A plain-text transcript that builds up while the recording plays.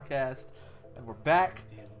podcast, and we're back.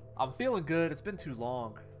 I'm feeling good. It's been too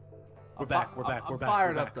long. We're back. I'm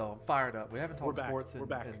fired up, though. I'm fired up. We haven't talked sports in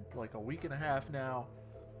like a week and a half now,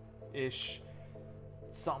 ish,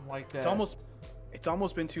 something like that. It's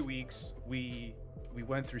almost been 2 weeks. We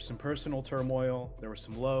went through some personal turmoil. There were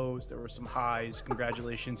some lows. There were some highs.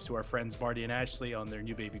 Congratulations to our friends Marty and Ashley on their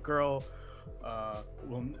new baby girl.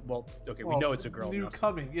 We know it's a girl. New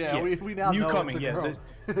coming, yeah. We now know it's a girl.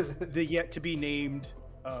 The yet to be named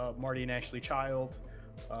Marty and Ashley child.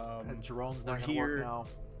 And Jerome's not gonna work now.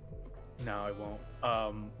 No, I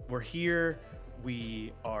won't. We're here.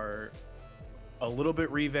 We are a little bit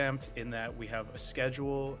revamped in that we have a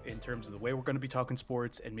schedule in terms of the way we're going to be talking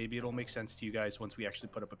sports, and maybe it'll make sense to you guys once we actually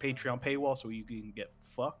put up a Patreon paywall so you can get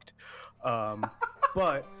fucked.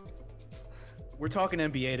 But we're talking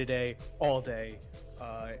NBA today, all day.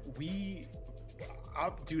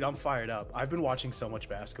 Dude, I'm fired up. I've been watching so much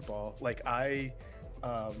basketball. Like, I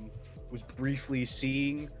was briefly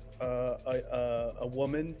seeing a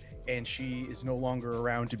woman, and she is no longer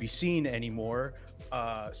around to be seen anymore.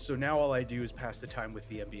 So now all I do is pass the time with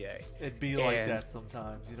the NBA. It'd be like that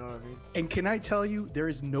sometimes, you know what I mean? And can I tell you, there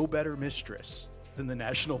is no better mistress than the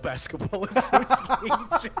National Basketball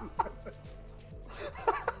Association.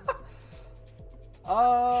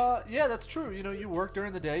 Yeah, that's true. You know, you work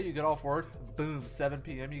during the day, you get off work, boom, 7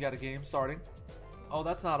 p.m., you got a game starting. Oh,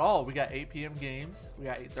 that's not all. We got 8 p.m. games. We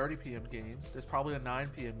got 8:30 p.m. games. There's probably a 9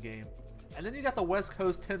 p.m. game. And then you got the West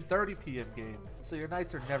Coast 10:30 p.m. game. So your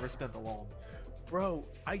nights are never spent alone. Bro,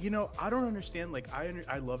 I don't understand. Like,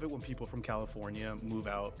 I love it when people from California move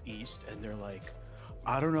out east and they're like,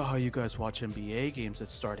 I don't know how you guys watch NBA games that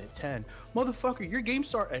start at 10. Motherfucker, your games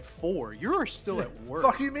start at 4. You're still at work.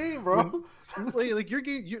 Fuck you mean, bro?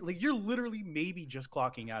 You're literally maybe just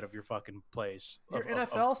clocking out of your fucking place. Your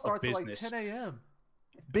NFL starts at like 10 a.m.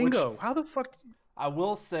 Bingo. How the fuck? I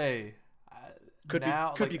will say, could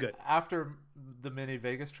be good. After the many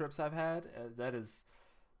Vegas trips I've had, that is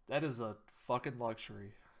a fucking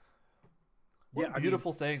luxury. What a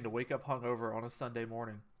beautiful thing to wake up hungover on a Sunday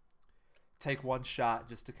morning. Take one shot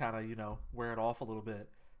just to kind of, wear it off a little bit.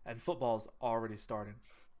 And football's already starting.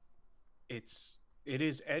 It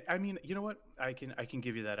is. I mean, you know what? I can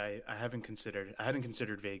give you that. I hadn't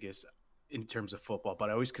considered Vegas in terms of football, but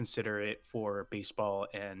I always consider it for baseball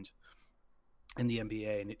and the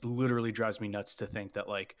NBA. And it literally drives me nuts to think that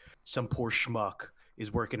like some poor schmuck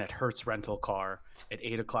is working at Hertz rental car at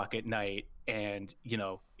 8:00 at night, and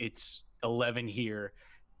it's 11 here,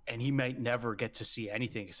 and he might never get to see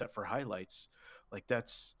anything except for highlights. Like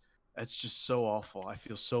that's just so awful. I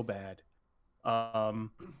feel so bad.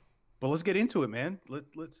 But let's get into it, man.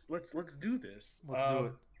 Let's do this. Let's do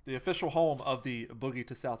it. The official home of the Boogie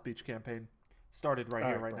to South Beach campaign started right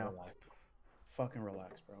now. Relax. Fucking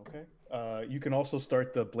relax, bro. Okay. You can also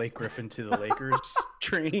start the Blake Griffin to the Lakers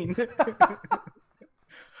train.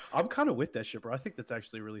 I'm kind of with that shit, bro. I think that's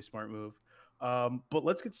actually a really smart move. But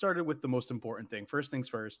let's get started with the most important thing. First things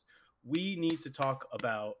first, we need to talk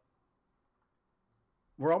about.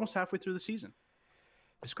 We're almost halfway through the season.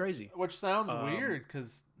 It's crazy. Which sounds weird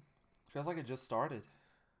because it feels like it just started.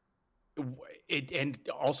 And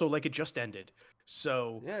also like it just ended.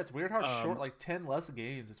 So yeah, it's weird how short, like 10 less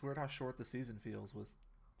games. It's weird how short the season feels with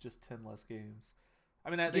just 10 less games. I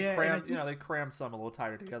mean, they crammed some a little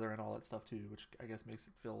tighter together and all that stuff too, which I guess makes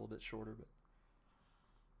it feel a little bit shorter. But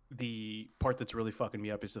the part that's really fucking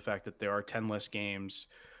me up is the fact that there are 10 less games.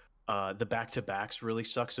 The back-to-backs really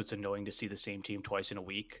suck, so it's annoying to see the same team twice in a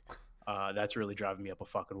week. That's really driving me up a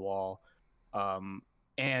fucking wall.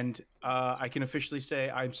 And I can officially say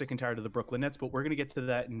I'm sick and tired of the Brooklyn Nets, but we're going to get to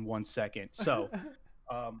that in 1 second. So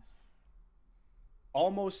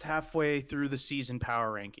almost halfway through the season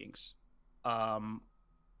power rankings.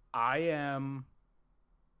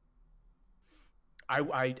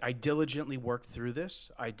 I diligently worked through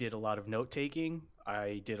this. I did a lot of note-taking.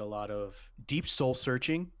 I did a lot of deep soul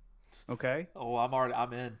searching. Okay. Oh,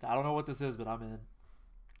 I'm in. I don't know what this is, but I'm in.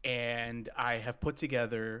 And I have put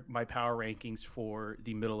together my power rankings for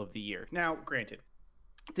the middle of the year. Now, granted,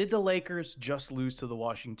 did the Lakers just lose to the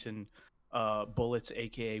Washington Bullets,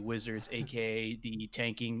 aka Wizards, aka the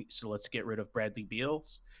tanking, so let's get rid of Bradley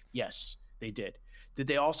Beals? Yes, they did. Did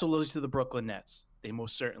they also lose to the Brooklyn Nets? They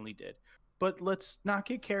most certainly did. But let's not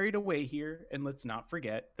get carried away here, and let's not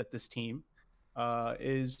forget that this team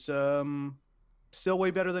is still way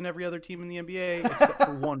better than every other team in the NBA, except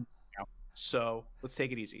for one. So let's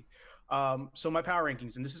take it easy. So my power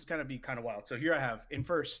rankings, and this is going to be kind of wild. So here I have, in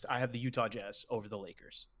first, I have the Utah Jazz over the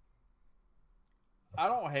Lakers. I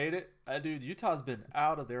don't hate it. Dude, Utah's been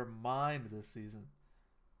out of their mind this season.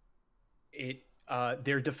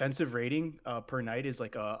 Their defensive rating per night is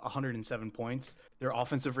like 107 points. Their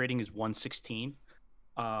offensive rating is 116.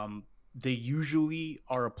 They usually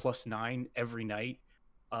are a +9 every night.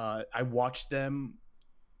 I watched them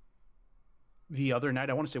the other night.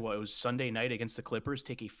 I want to say it was Sunday night against the Clippers,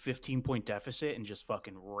 take a 15-point deficit and just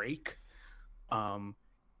fucking rake.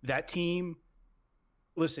 That team,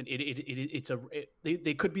 listen,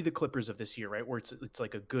 they could be the Clippers of this year, right? Where it's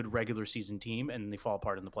like a good regular season team and they fall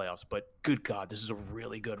apart in the playoffs. But good God, this is a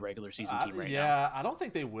really good regular season team right now. Yeah, I don't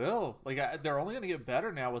think they will. Like they're only going to get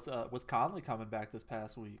better now with Conley coming back this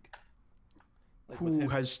past week. Like, who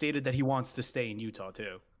has stated that he wants to stay in Utah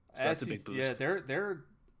too? So that's a big boost. Yeah, they're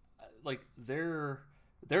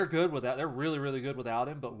good without. They're really really good without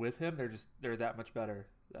him, but with him, they're that much better.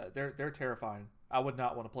 They're terrifying. I would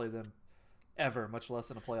not want to play them ever, much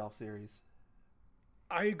less in a playoff series.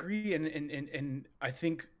 I agree, and I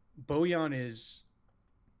think Bojan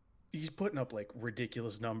he's putting up like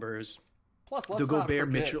ridiculous numbers. Plus, let's not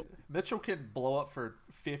forget, Mitchell can blow up for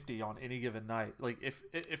 50 on any given night. Like if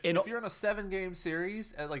you're in a 7-game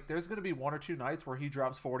series, like there's going to be 1 or 2 nights where he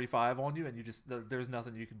drops 45 on you, and there's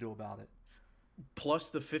nothing you can do about it. Plus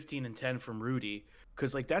the 15 and 10 from Rudy,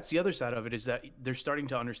 because like that's the other side of it, is that they're starting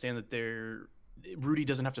to understand that Rudy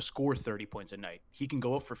doesn't have to score 30 points a night. He can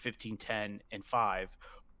go up for 15, 10, and 5,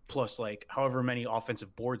 plus like however many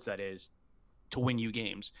offensive boards that is, to win you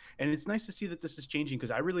games. And it's nice to see that this is changing, because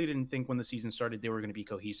I really didn't think when the season started they were going to be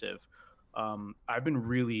cohesive. I've been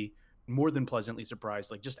really more than pleasantly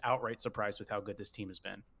surprised, like just outright surprised with how good this team has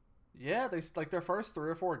been. Yeah, they like their first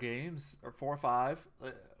 3 or 4 games, or 4 or 5.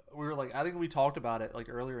 We were like, I think we talked about it like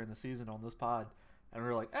earlier in the season on this pod, and we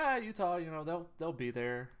were like, Utah, they'll be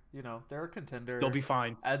there. They're a contender. They'll be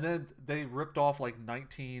fine. And then they ripped off like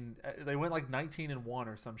 19. They went like 19-1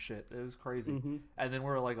 or some shit. It was crazy. Mm-hmm. And then we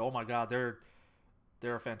were like, oh my God, they're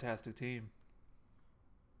a fantastic team.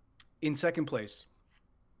 In second place,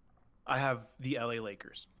 I have the LA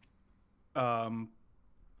Lakers.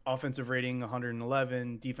 Offensive rating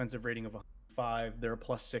 111, defensive rating of 105. They're a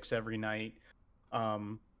 +6 every night.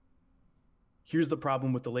 Here's the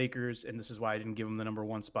problem with the Lakers, and this is why I didn't give them the number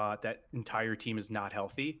 1 spot. That entire team is not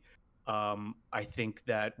healthy. I think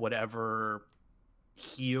that whatever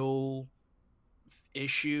heel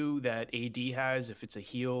issue that AD has, if it's a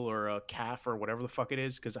heel or a calf or whatever the fuck it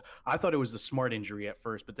is, because I thought it was the Smart injury at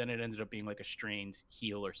first, but then it ended up being like a strained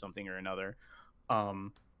heel or something or another.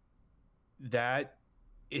 That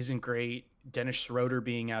isn't great. Dennis Schroeder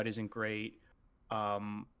being out isn't great.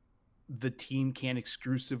 The team can't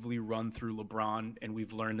exclusively run through LeBron, and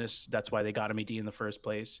we've learned this. That's why they got him AD in the first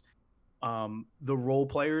place. The role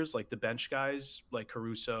players, like the bench guys, like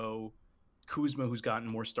Caruso, Kuzma, who's gotten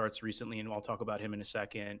more starts recently, and I'll talk about him in a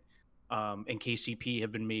second, and KCP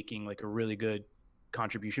have been making like a really good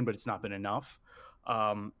contribution, but it's not been enough.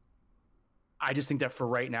 I just think that for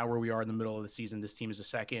right now, where we are in the middle of the season, this team is a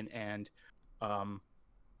second. And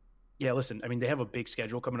listen, I mean, they have a big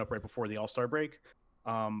schedule coming up right before the All-Star break.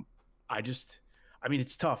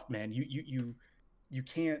 It's tough, man. You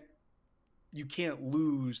can't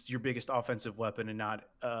lose your biggest offensive weapon and not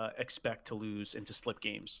expect to lose and to slip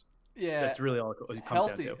games. Yeah, that's really all it comes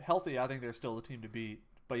down to. Healthy, I think they're still the team to beat.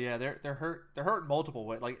 But yeah, they're hurt. They're hurt in multiple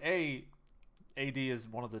ways. Like AD is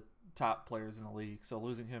one of the top players in the league, so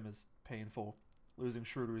losing him is painful. Losing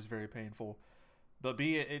Schroeder is very painful. But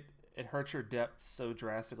B, it hurts your depth so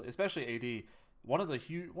drastically, especially AD. One of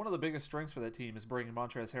the biggest strengths for that team is bringing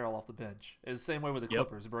Montrezl Harrell off the bench. It's the same way with the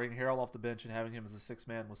Clippers. Bringing Harrell off the bench and having him as a 6th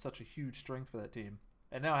man was such a huge strength for that team.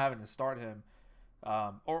 And now having to start him,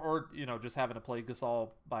 or just having to play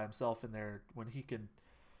Gasol by himself in there when he can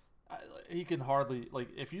hardly, like,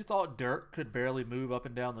 if you thought Dirk could barely move up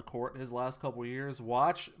and down the court his last couple of years,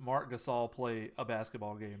 watch Marc Gasol play a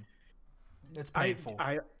basketball game. It's painful.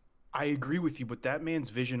 I agree with you, but that man's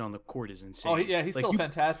vision on the court is insane. Oh yeah, he's still a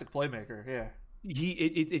fantastic playmaker. Yeah.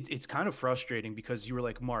 It's kind of frustrating, because you were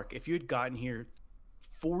like, Mark, if you had gotten here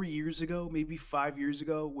 4 years ago, maybe 5 years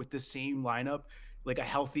ago, with the same lineup, like a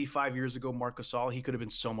healthy 5 years ago Marc Gasol, he could have been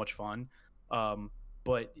so much fun.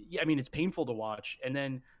 But yeah, I mean, it's painful to watch. And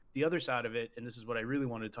then the other side of it, and this is what I really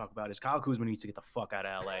wanted to talk about, is Kyle Kuzma needs to get the fuck out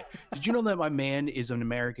of LA. Did you know that my man is an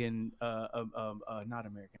American, not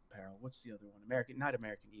American Apparel? What's the other one? Not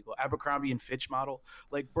American Eagle, Abercrombie and Fitch model.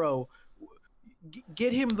 Like, bro,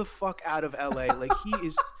 get him the fuck out of LA. Like, he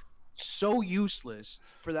is so useless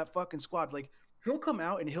for that fucking squad. Like, he'll come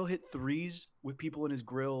out and he'll hit threes with people in his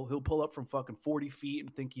grill. He'll pull up from fucking 40 feet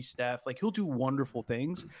and think he's Steph. Like, he'll do wonderful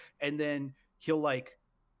things, and then he'll like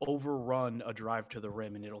overrun a drive to the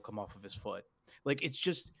rim and it'll come off of his foot. Like, it's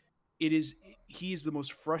he is the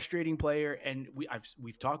most frustrating player, and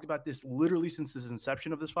we've talked about this literally since the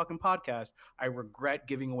inception of this fucking podcast. I regret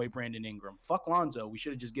giving away Brandon Ingram. Fuck Lonzo. We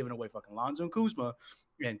should have just given away fucking Lonzo and Kuzma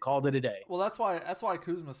and called it a day. Well, that's why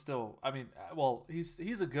Kuzma's still. I mean, well,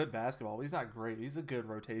 he's a good basketball. He's not great. He's a good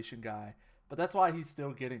rotation guy, but that's why he's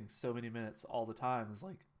still getting so many minutes all the time. Is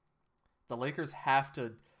like the Lakers have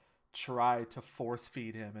to try to force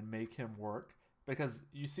feed him and make him work, because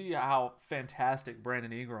you see how fantastic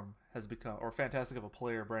Brandon Ingram has become, or fantastic of a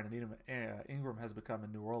player Brandon Ingram has become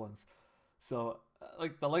in New Orleans. So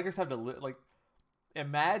like the Lakers have to like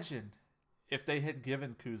imagine if they had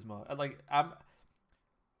given Kuzma, like I'm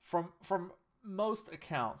from most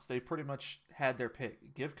accounts, they pretty much had their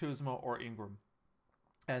pick: give Kuzma or Ingram.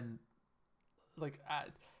 And like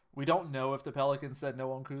we don't know if the Pelicans said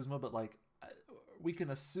no on Kuzma, but like we can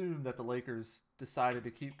assume that the Lakers decided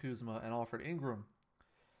to keep Kuzma and offered Ingram,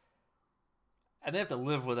 and they have to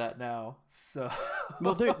live with that now. So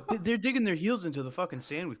well, they're digging their heels into the fucking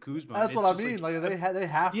sand with Kuzma. That's what I mean. Like they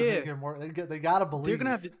have to make him work. They gotta believe.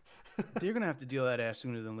 They're gonna have to deal with that ass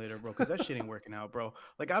sooner than later, bro. Because that shit ain't working out, bro.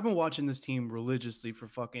 Like I've been watching this team religiously for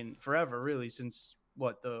fucking forever, really, since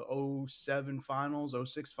what, the 07 finals,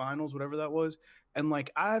 06 finals, whatever that was. And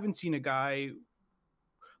like I haven't seen a guy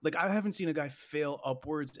fail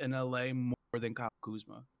upwards in LA more than Kyle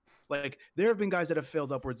Kuzma. Like there have been guys that have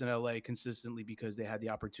failed upwards in LA consistently because they had the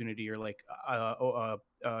opportunity, or like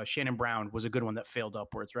Shannon Brown was a good one that failed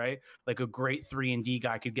upwards, right? Like a great 3-and-D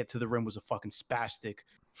guy could get to the rim, was a fucking spastic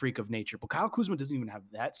freak of nature. But Kyle Kuzma doesn't even have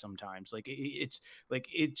that sometimes. Like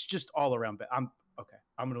it's just all around. I'm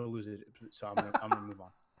gonna lose it, so I'm gonna move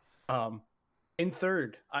on. In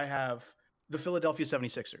third, I have the Philadelphia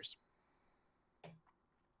 76ers.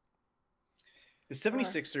 The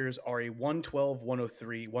 76ers are a 112,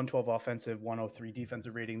 103, 112 offensive, 103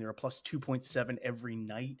 defensive rating. They're a plus 2.7 every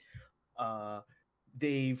night.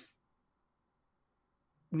 They've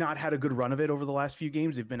not had a good run of it over the last few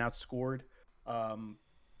games. They've been outscored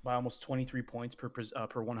by almost 23 points per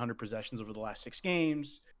 100 possessions over the last 6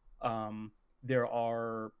 games. There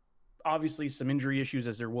are obviously some injury issues,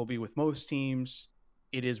 as there will be with most teams.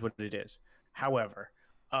 It is what it is. However,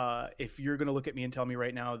 if you're going to look at me and tell me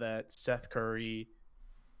right now that Seth Curry,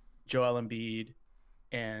 Joel Embiid,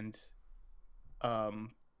 and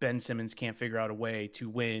Ben Simmons can't figure out a way to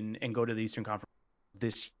win and go to the Eastern Conference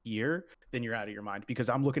this year, then you're out of your mind. Because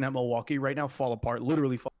I'm looking at Milwaukee right now fall apart,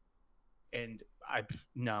 literally fall. And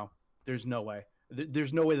there's no way.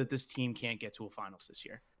 There's no way that this team can't get to a finals this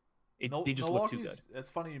year. They just look too good. It's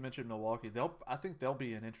funny you mentioned Milwaukee. I think they'll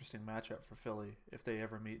be an interesting matchup for Philly if they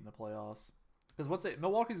ever meet in the playoffs. Because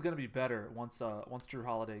Milwaukee's going to be better once Jrue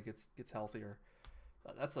Holiday gets healthier.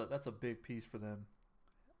 That's a big piece for them.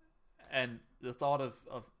 And the thought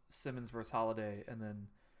of Simmons versus Holiday and then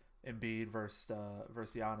Embiid versus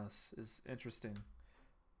Giannis is interesting.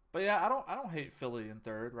 But yeah, I don't hate Philly in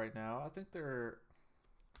third right now. I think they're,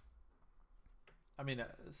 I mean,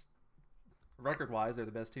 record wise, they're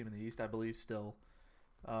the best team in the East, I believe, still.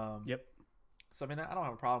 Yep. So I mean, I don't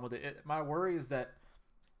have a problem with it. My worry is that,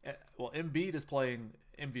 well, Embiid is playing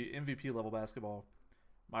MVP level basketball.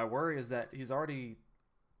 My worry is that he's already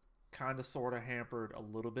kind of sort of hampered a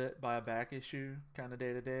little bit by a back issue kind of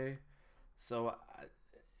day to day. So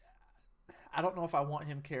I don't know if I want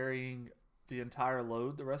him carrying the entire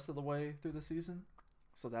load the rest of the way through the season.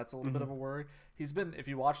 So that's a little bit of a worry. He's been, if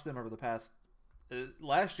you watch them over the past,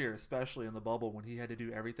 last year especially in the bubble when he had to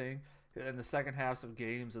do everything, in the second halves of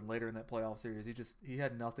games and later in that playoff series, he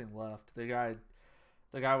had nothing left. The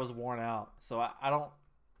guy was worn out. So I don't,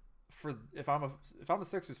 if I'm a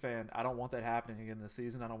Sixers fan, I don't want that happening again this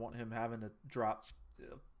season. I don't want him having to drop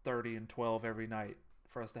 30 and 12 every night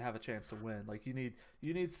for us to have a chance to win. Like you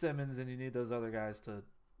need Simmons and you need those other guys to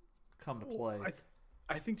come to play.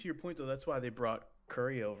 I think to your point though, that's why they brought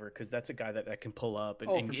Curry over, because that's a guy that can pull up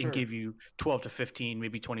and give you 12 to 15,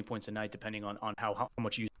 maybe 20 points a night, depending on how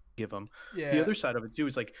much you give him. Yeah. The other side of it too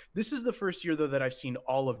is like, this is the first year though that I've seen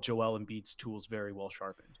all of Joel Embiid's tools very well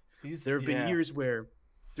sharpened. There have been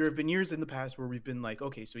years in the past where we've been like,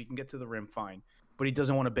 okay, so he can get to the rim, fine, but he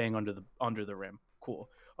doesn't want to bang under the rim. Cool.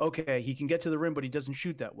 Okay, he can get to the rim, but he doesn't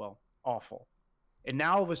shoot that well. Awful. And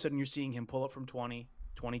now all of a sudden you're seeing him pull up from 20,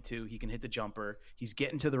 22. He can hit the jumper. He's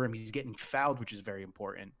getting to the rim. He's getting fouled, which is very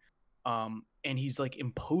important. And he's like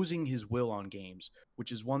imposing his will on games,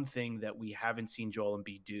 which is one thing that we haven't seen Joel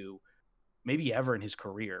Embiid do maybe ever in his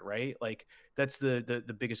career, right? Like that's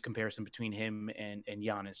the biggest comparison between him and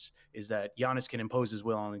Giannis, is that Giannis can impose his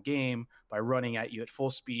will on the game by running at you at full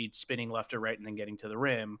speed, spinning left or right, and then getting to the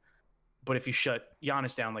rim. But if you shut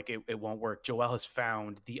Giannis down, like it won't work. Joel has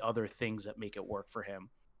found the other things that make it work for him.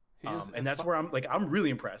 He is, And that's where I'm really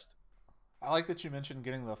impressed. I like that you mentioned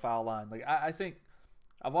getting the foul line. Like I think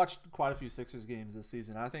I've watched quite a few Sixers games this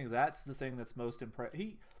season. I think that's the thing that's most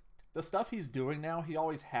impressive. The stuff he's doing now, he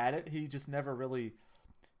always had it. He just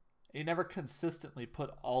he never consistently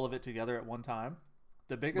put all of it together at one time.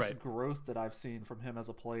 The biggest growth that I've seen from him as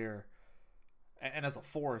a player and as a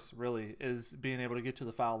force really is being able to get to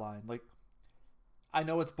the foul line. Like, I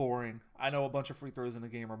know it's boring. I know a bunch of free throws in the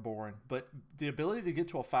game are boring, but the ability to get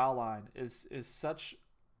to a foul line is such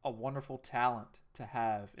a wonderful talent to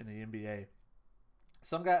have in the NBA.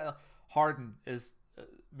 Some guy, Harden, is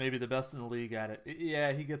maybe the best in the league at it.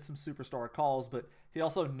 Yeah, he gets some superstar calls, but he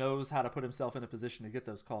also knows how to put himself in a position to get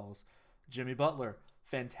those calls. Jimmy Butler,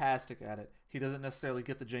 fantastic at it. He doesn't necessarily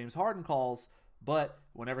get the James Harden calls, but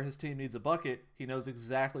whenever his team needs a bucket, he knows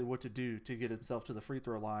exactly what to do to get himself to the free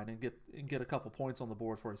throw line and get a couple points on the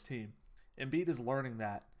board for his team. Embiid is learning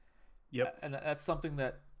that. Yep. And that's something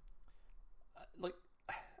that, like,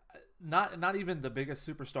 not even the biggest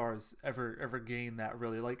superstars ever gain that,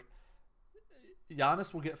 really. Like,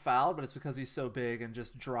 Giannis will get fouled, but it's because he's so big and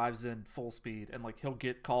just drives in full speed, and like he'll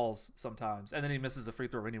get calls sometimes, and then he misses the free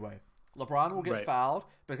throw anyway. LeBron will get fouled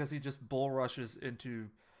because he just bull rushes into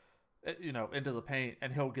the paint,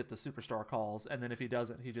 and he'll get the superstar calls, and then if he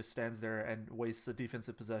doesn't, he just stands there and wastes a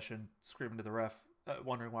defensive possession screaming to the ref,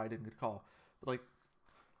 wondering why he didn't get a call. But like,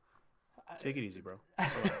 take it easy, bro.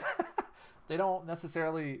 They don't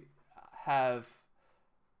necessarily have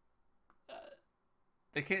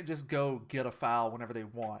they can't just go get a foul whenever they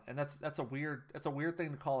want, and that's a weird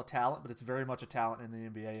thing to call a talent, but it's very much a talent in the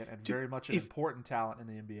NBA, and very much an important talent in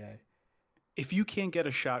the NBA. If you can't get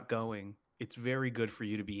a shot going, it's very good for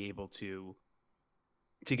you to be able to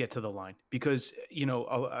get to the line, because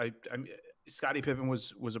I Scottie Pippen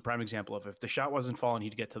was a prime example of, if the shot wasn't falling,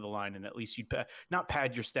 he'd get to the line, and at least you'd not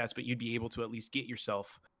pad your stats, but you'd be able to at least get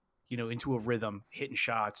yourself into a rhythm, hitting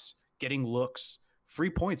shots, getting looks, free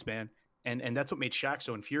points, man. And that's what made Shaq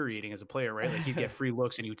so infuriating as a player, right? Like, he'd get free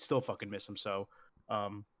looks and he would still fucking miss them. So,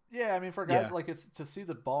 yeah, I mean, for guys like, it's to see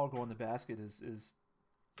the ball go in the basket is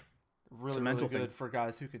really good thing for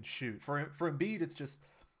guys who can shoot. For Embiid, it's just,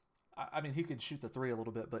 I mean, he can shoot the three a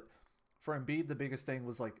little bit, but for Embiid, the biggest thing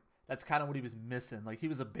was like, that's kind of what he was missing. Like, he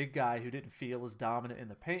was a big guy who didn't feel as dominant in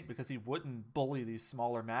the paint because he wouldn't bully these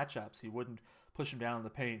smaller matchups. He wouldn't push him down in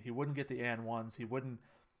the paint. He wouldn't get the and ones. He wouldn't.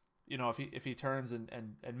 If he turns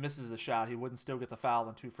and misses the shot, he wouldn't still get the foul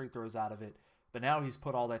and 2 free throws out of it. But now he's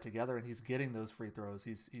put all that together, and he's getting those free throws.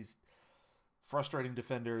 He's frustrating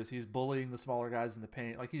defenders. He's bullying the smaller guys in the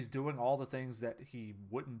paint. Like, he's doing all the things that he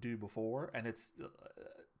wouldn't do before. And it's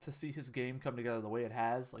to see his game come together the way it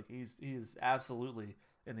has. Like, he is absolutely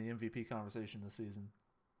in the MVP conversation this season.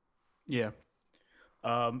 Yeah.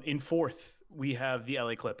 In fourth, we have the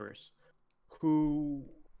LA Clippers, who.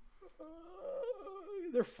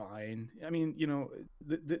 They're fine. I mean,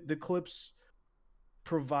 the Clips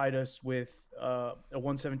provide us with a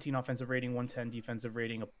 117 offensive rating, 110 defensive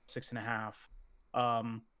rating, a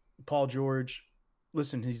 6.5. Paul George,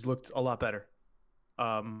 listen, he's looked a lot better.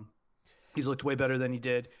 He's looked way better than he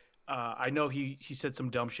did. I know he said some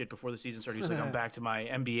dumb shit before the season started. He was like, I'm back to my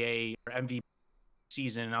NBA or MVP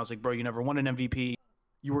season. And I was like, bro, you never won an MVP.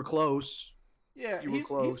 You were close. Yeah,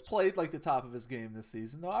 he's played like the top of his game this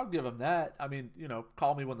season. No, I'll give him that. I mean,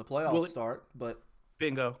 call me when the playoffs start, but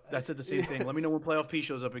bingo. That's the same thing. Let me know when playoff P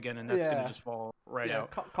shows up again, and that's gonna just fall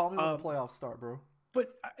out. Call me when the playoffs start, bro.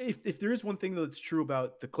 But if there is one thing that's true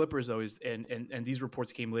about the Clippers, though, is and these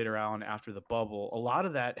reports came later on after the bubble, a lot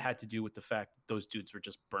of that had to do with the fact that those dudes were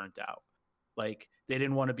just burnt out. Like, they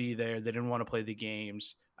didn't want to be there. They didn't want to play the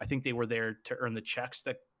games. I think they were there to earn the checks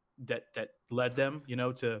that led them,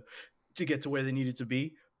 to get to where they needed to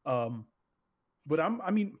be. But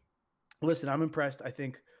listen, I'm impressed. I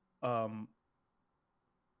think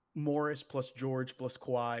Morris plus George plus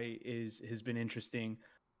Kawhi has been interesting.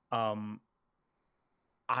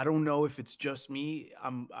 I don't know if it's just me.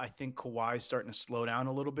 I think Kawhi's starting to slow down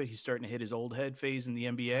a little bit. He's starting to hit his old head phase in the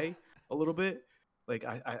NBA a little bit. Like,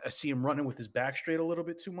 I see him running with his back straight a little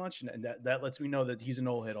bit too much, and that lets me know that he's an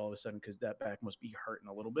old head all of a sudden, because that back must be hurting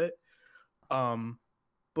a little bit.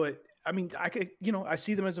 But I mean, I could, I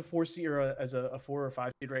see them as a 4 seed or as a 4 or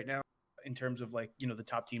 5 seed right now in terms of, like, the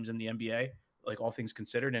top teams in the NBA, like, all things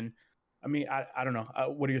considered. And I mean, I don't know.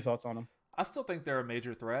 What are your thoughts on them? I still think they're a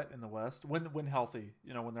major threat in the West when healthy.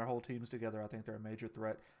 When their whole team's together, I think they're a major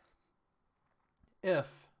threat. If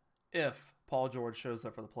Paul George shows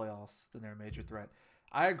up for the playoffs, then they're a major threat.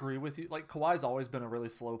 I agree with you. Like, Kawhi's always been a really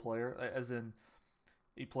slow player, as in,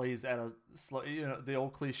 He plays at a slow, the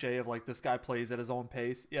old cliche of like this guy plays at his own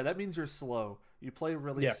pace. Yeah, that means you're slow. You play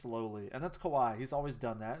really slowly, and that's Kawhi. He's always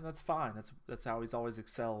done that, and that's fine. That's how he's always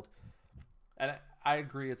excelled. And I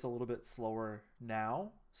agree, it's a little bit slower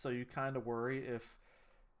now. So you kind of worry if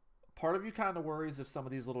part of you kind of worries if some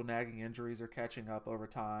of these little nagging injuries are catching up over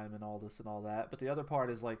time and all this and all that. But the other part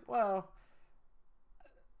is like, well,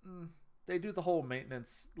 they do the whole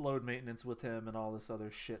load maintenance with him and all this other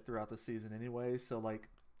shit throughout the season anyway. So like,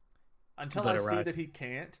 until I see that he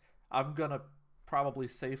can't, I'm gonna probably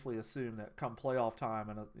safely assume that come playoff time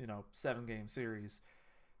in a 7-game series,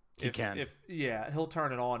 he'll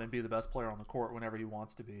turn it on and be the best player on the court whenever he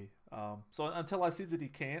wants to be. So until I see that he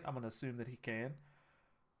can't, I'm gonna assume that he can.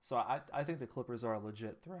 So I think the Clippers are a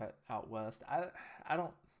legit threat out west. I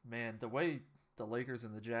don't, man, the way the Lakers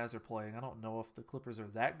and the Jazz are playing, I don't know if the Clippers are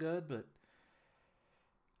that good, but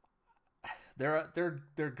they're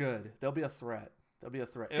good. They'll be a threat. It'll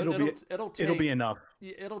be enough.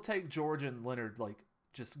 It'll take George and Leonard like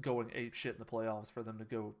just going ape shit in the playoffs for them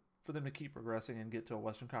to keep progressing and get to a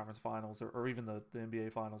Western Conference Finals or even the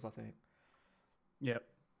NBA Finals, I think. Yep.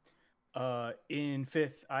 In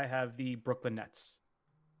fifth, I have the Brooklyn Nets.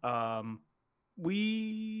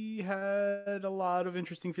 We had a lot of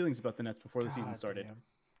interesting feelings about the Nets before the season started.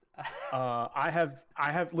 I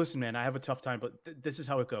have listen, man, I have a tough time, but this is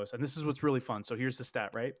how it goes. And this is what's really fun. So here's the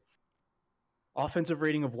stat, right? Offensive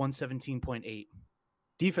rating of 117.8,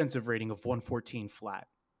 defensive rating of 114 flat.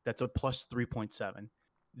 That's a plus 3.7.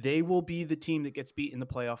 They will be the team that gets beat in the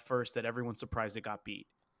playoff first that everyone's surprised it got beat.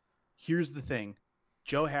 Here's the thing.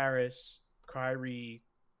 Joe Harris, Kyrie,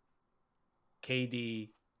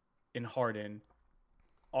 KD, and Harden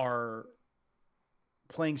are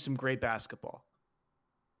playing some great basketball.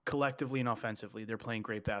 Collectively and offensively, they're playing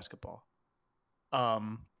great basketball.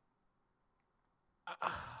 The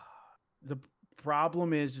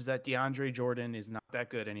problem is that DeAndre Jordan is not that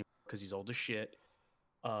good anymore because he's old as shit.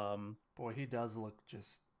 Boy, he does look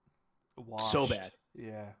just washed. So bad.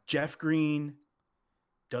 Yeah. Jeff Green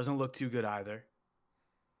doesn't look too good either.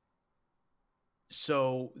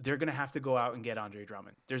 So they're going to have to go out and get Andre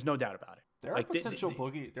Drummond. There's no doubt about it. They're a potential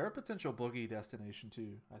boogie destination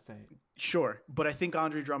too, I think. Sure, but I think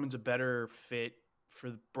Andre Drummond's a better fit for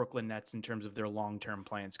the Brooklyn Nets in terms of their long-term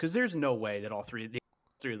plans because there's no way that all three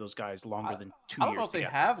of those guys longer than 2 years. I don't know if they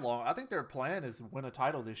have long. I think their plan is win a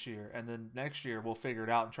title this year, and then next year we'll figure it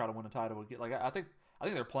out and try to win a title again. Like I think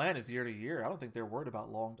their plan is year to year. I don't think they're worried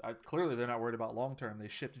about long. Clearly, they're not worried about long term. They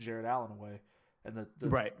shipped Jared Allen away, and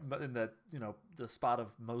in that the spot of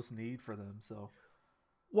most need for them. So.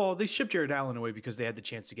 Well, they shipped Jared Allen away because they had the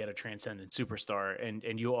chance to get a transcendent superstar,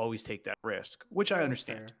 and you always take that risk, which I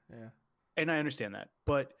understand. Yeah, and I understand that.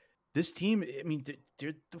 But this team, I mean,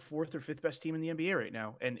 they're the 4th or 5th best team in the NBA right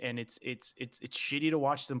now, and it's shitty to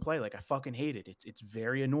watch them play. Like I fucking hate it. It's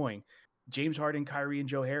very annoying. James Harden, Kyrie, and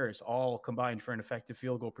Joe Harris all combined for an effective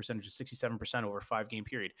field goal percentage of 67% over a 5-game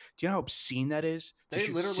period. Do you know how obscene that is? They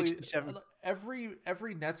literally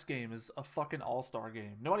every Nets game is a fucking all-star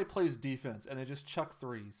game. Nobody plays defense, and they just chuck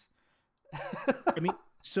threes. I mean,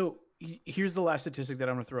 so here's the last statistic that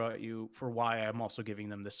I'm going to throw at you for why I'm also giving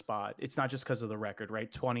them the spot. It's not just because of the record,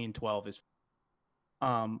 right? 20-12 is,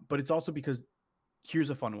 but it's also because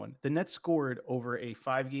here's a fun one. The Nets scored over a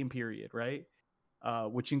 5-game period, right?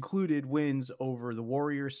 Which included wins over the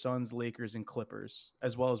Warriors, Suns, Lakers, and Clippers,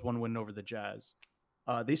 as well as one win over the Jazz.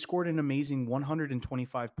 They scored an amazing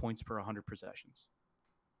 125 points per 100 possessions.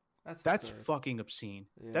 That's fucking obscene.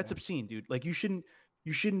 Yeah. That's obscene, dude. Like you shouldn't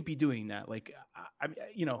be doing that. Like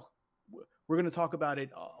we're going to talk about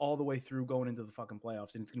it all the way through going into the fucking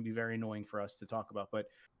playoffs, and it's going to be very annoying for us to talk about. But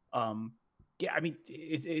yeah, I mean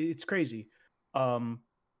it's crazy.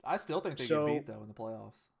 I still think they get beat though in the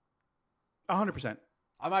playoffs. 100%.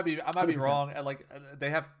 I might be wrong. Like they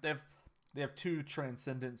have 2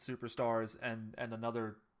 transcendent superstars and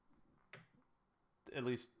another at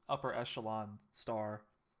least upper echelon star.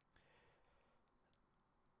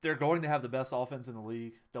 They're going to have the best offense in the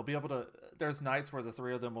league. They'll be able to. There's nights where the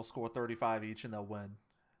 3 of them will score 35 each and they'll win.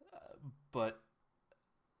 But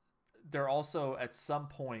they're also at some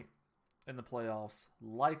point in the playoffs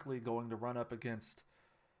likely going to run up against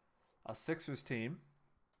a Sixers team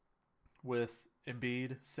with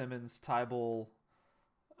Embiid, Simmons, Tybal,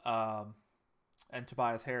 and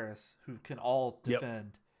Tobias Harris, who can all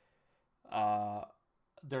defend. Yep.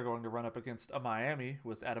 They're going to run up against a Miami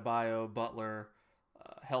with Adebayo, Butler,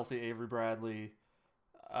 healthy Avery Bradley,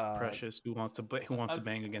 Precious, who wants to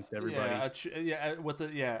bang against everybody.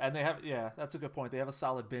 And they have that's a good point. They have a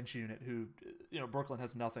solid bench unit who Brooklyn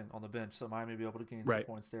has nothing on the bench, so Miami will be able to gain some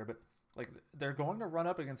points there. But like they're going to run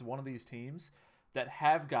up against one of these teams that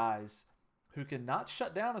have guys who can not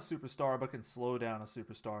shut down a superstar but can slow down a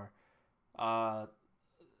superstar.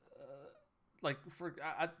 Like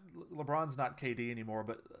LeBron's not KD anymore,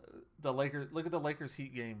 but the Lakers. Look at the Lakers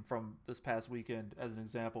Heat game from this past weekend as an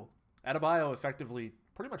example. Adebayo effectively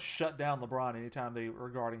pretty much shut down LeBron anytime they were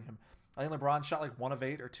guarding him. I think LeBron shot like 1 of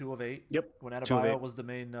 8 or 2 of 8. Yep. When Adebayo was the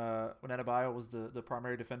main, when Adebayo was the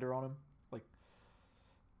primary defender on him, like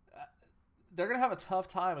they're gonna have a tough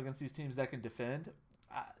time against these teams that can defend.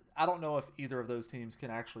 I don't know if either of those teams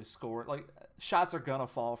can actually score. Like shots are gonna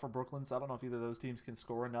fall for Brooklyn, so I don't know if either of those teams can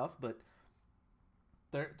score enough. But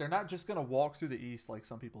they're not just gonna walk through the East like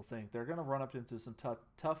some people think. They're gonna run up into some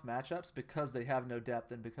tough matchups because they have no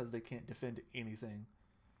depth and because they can't defend anything.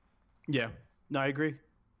 Yeah, no, I agree.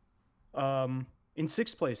 In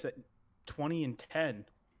sixth place at 20-10,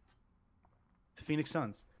 the Phoenix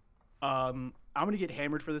Suns. I'm gonna get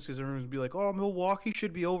hammered for this because everyone's gonna be like, "Oh, Milwaukee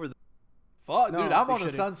should be over." Fuck, no, dude, I'm on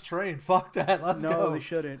the Suns train. Fuck that. Let's go. No, they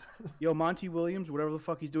shouldn't. Yo, Monty Williams, whatever the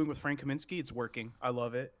fuck he's doing with Frank Kaminsky, it's working. I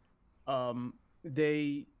love it.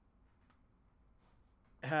 They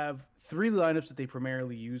have 3 lineups that they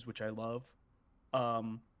primarily use, which I love.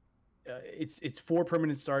 It's 4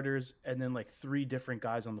 permanent starters and then like 3 different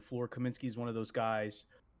guys on the floor. Kaminsky is one of those guys.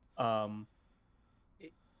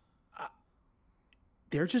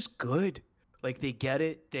 They're just good. Like they get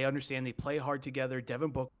it. They understand. They play hard together. Devin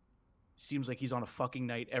Booker seems like he's on a fucking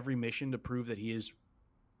night every mission to prove that he is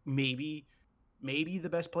maybe the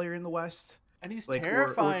best player in the West. And he's like,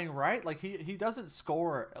 terrifying, right? Like he doesn't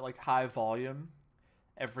score like high volume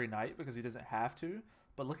every night because he doesn't have to.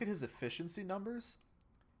 But look at his efficiency numbers.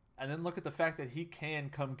 And then look at the fact that he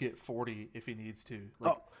can come get 40 if he needs to.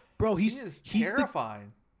 Like, bro, he is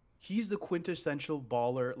terrifying. He's the quintessential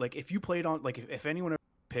baller. Like if you played on, like if anyone ever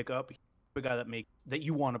pick up, he's a guy that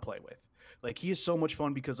you want to play with. Like he is so much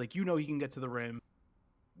fun because like he can get to the rim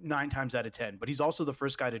 9 times out of 10, but he's also the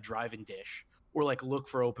first guy to drive and dish or like look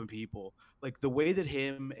for open people. Like the way that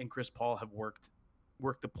him and Chris Paul have worked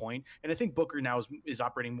the point, and I think Booker now is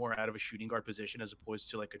operating more out of a shooting guard position as opposed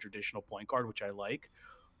to like a traditional point guard, which I like.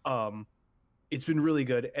 It's been really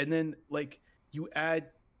good. And then like you add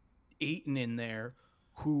Ayton in there,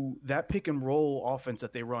 who that pick and roll offense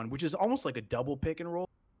that they run, which is almost like a double pick and roll,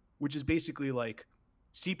 which is basically like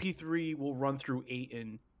CP3 will run through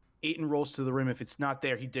Ayton. Ayton rolls to the rim. If it's not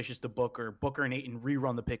there, he dishes to Booker. Booker and Ayton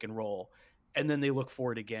rerun the pick and roll. And then they look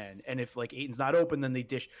for it again. And if like Ayton's not open, then they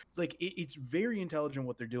dish. Like it's very intelligent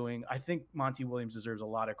what they're doing. I think Monty Williams deserves a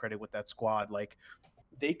lot of credit with that squad. Like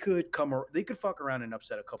they could fuck around and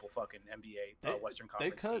upset a couple fucking NBA Western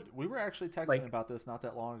Conference. They could. Team. We were actually texting about this not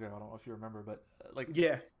that long ago. I don't know if you remember, but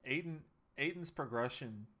Ayton's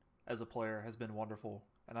progression as a player has been wonderful,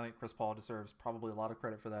 and I think Chris Paul deserves probably a lot of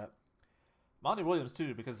credit for that. Monty Williams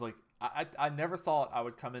too, because like I never thought I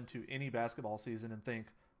would come into any basketball season and think,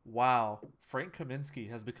 wow, Frank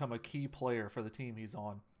Kaminsky has become a key player for the team he's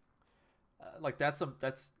on. Like that's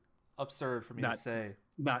absurd for me to say.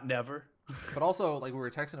 Not never. But also, like we were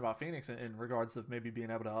texting about Phoenix in regards of maybe being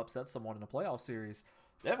able to upset someone in a playoff series.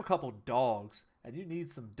 They have a couple dogs, and you need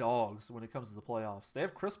some dogs when it comes to the playoffs. They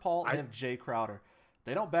have Chris Paul, they have Jay Crowder.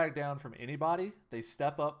 They don't back down from anybody. They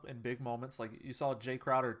step up in big moments. Like you saw Jay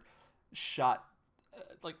Crowder shot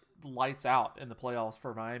like lights out in the playoffs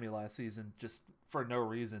for Miami last season just for no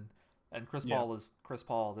reason. And Chris Paul is Chris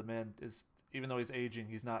Paul. The man is, even though he's aging,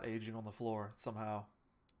 he's not aging on the floor somehow.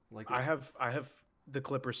 Like I have the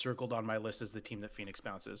Clippers circled on my list as the team that Phoenix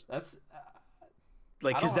bounces. That's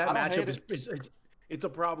like because that matchup is it's a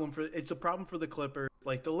problem for the Clippers.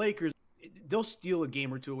 Like the Lakers, they'll steal a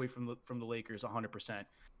game or two away from the Lakers 100%.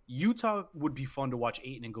 Utah would be fun to watch.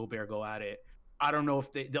 Ayton and Gobert go at it. I don't know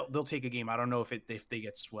if they'll take a game. I don't know if they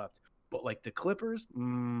get swept. But like the Clippers,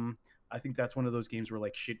 I think that's one of those games where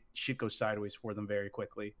like shit goes sideways for them very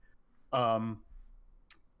quickly. In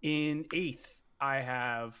 8th, I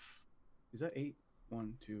have, is that 8?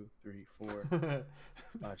 1, 2, 3, 4,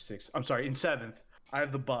 5, 6. I'm sorry. In 7th, I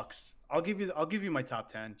have the Bucks. I'll give you my top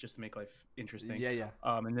 10 just to make life interesting. Yeah.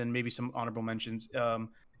 And then maybe some honorable mentions.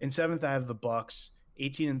 In 7th, I have the Bucks,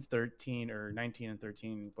 18-13 or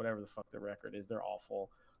 19-13, whatever the fuck their record is. They're awful.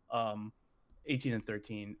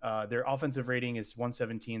 18-13. Their offensive rating is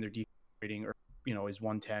 117. Their defensive rating, is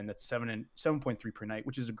 110. That's 7.3 per night,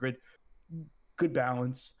 which is a good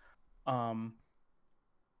balance.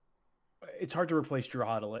 It's hard to replace Drew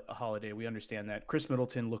Holiday. We understand that. Chris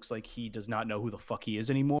Middleton looks like he does not know who the fuck he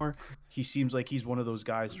is anymore. He seems like he's one of those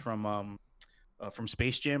guys from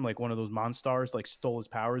Space Jam, like one of those Monstars, like stole his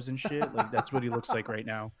powers and shit. Like that's what he looks like right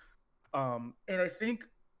now. And I think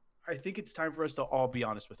it's time for us to all be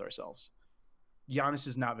honest with ourselves. Giannis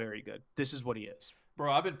is not very good. This is what he is.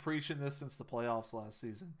 Bro, I've been preaching this since the playoffs last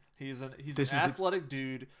season. He's an athletic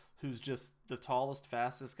dude who's just the tallest,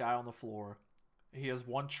 fastest guy on the floor. He has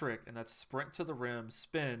one trick, and that's sprint to the rim,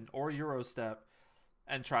 spin, or Euro step,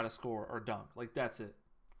 and try to score or dunk. Like, that's it.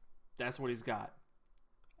 That's what he's got.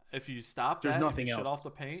 If you stop that, if you shut off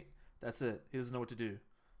the paint, that's it. He doesn't know what to do.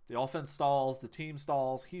 The offense stalls, the team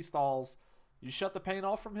stalls, he stalls. You shut the paint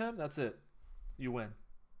off from him, that's it. You win.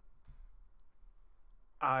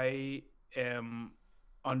 I am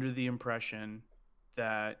under the impression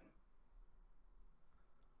that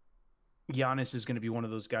Giannis is going to be one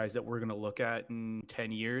of those guys that we're going to look at in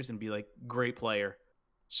 10 years and be like, great player,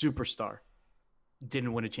 superstar,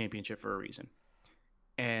 didn't win a championship for a reason.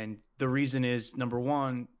 And the reason is, number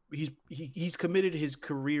one, he's committed his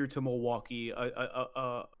career to Milwaukee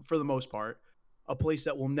for the most part, a place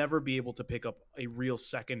that will never be able to pick up a real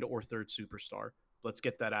second or third superstar. Let's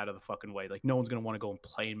get that out of the fucking way. Like, no one's going to want to go and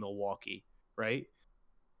play in Milwaukee, right?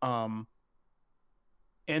 And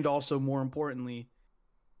also, more importantly,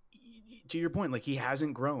 to your point, like, he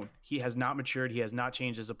hasn't grown. He has not matured. He has not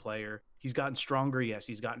changed as a player. He's gotten stronger, yes.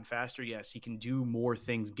 He's gotten faster, yes. He can do more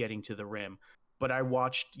things getting to the rim. But I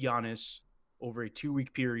watched Giannis over a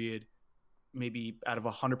 2-week period, maybe out of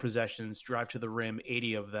 100 possessions, drive to the rim,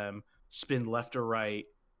 80 of them, spin left or right,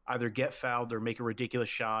 either get fouled or make a ridiculous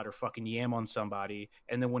shot or fucking yam on somebody.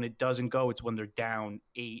 And then when it doesn't go, it's when they're down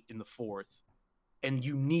 8 in the fourth. And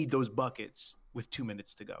you need those buckets with 2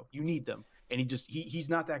 minutes to go. You need them. And he's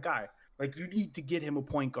not that guy. Like, you need to get him a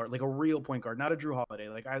point guard, like a real point guard, not a Drew Holiday.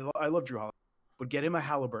 Like, I love Drew Holiday, but get him a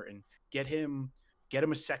Halliburton, get him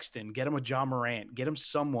a Sexton, get him a John Morant, get him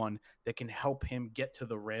someone that can help him get to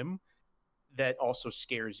the rim that also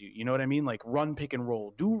scares you. You know what I mean? Like, run, pick, and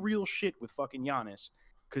roll. Do real shit with fucking Giannis,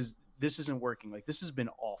 because this isn't working. Like, this has been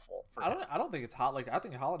awful for him. I don't think it's hot. Like, I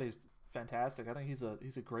think Holiday's fantastic. I think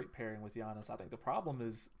he's a great pairing with Giannis. I think the problem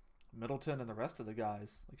is Middleton and the rest of the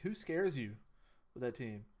guys. Like, who scares you with that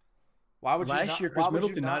team? Why would Last year, Chris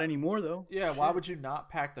Middleton, not anymore, though. Yeah, shit. Why would you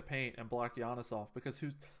not pack the paint and block Giannis off? Because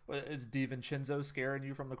is DiVincenzo scaring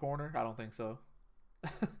you from the corner? I don't think so.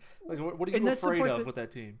 Like, what are you afraid of with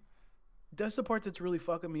that team? That's the part that's really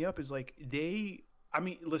fucking me up. Is like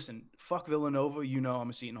listen, fuck Villanova. You know,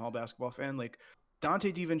 I'm a Seton Hall basketball fan. Like,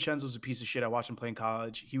 Dante DiVincenzo's a piece of shit. I watched him play in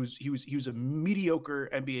college. He was a mediocre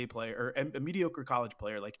NBA player, or a mediocre college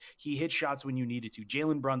player. Like, he hit shots when you needed to.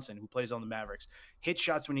 Jalen Brunson, who plays on the Mavericks, hit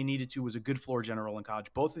shots when he needed to, was a good floor general in college.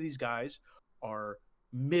 Both of these guys are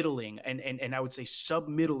middling and I would say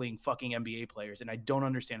sub-middling fucking NBA players, and I don't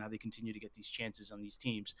understand how they continue to get these chances on these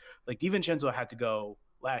teams. Like, DiVincenzo had to go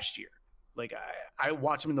last year. Like, I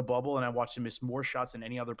watched him in the bubble, and I watched him miss more shots than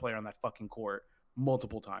any other player on that fucking court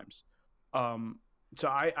multiple times. So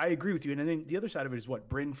I agree with you. And then the other side of it is what?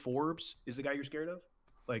 Bryn Forbes is the guy you're scared of?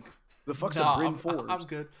 Like, the fuck's up Bryn Forbes? I'm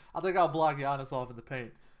good. I think I'll block Giannis off in the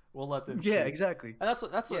paint. We'll let them shoot. Yeah, exactly. And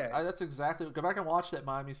that's exactly. Go back and watch that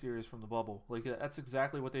Miami series from the bubble. Like, that's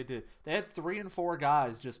exactly what they did. They had 3 and 4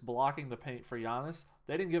 guys just blocking the paint for Giannis.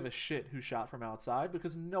 They didn't give a shit who shot from outside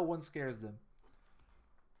because no one scares them.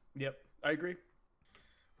 Yep, I agree.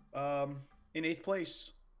 In 8th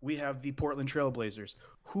place, we have the Portland Trailblazers,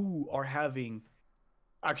 who are having...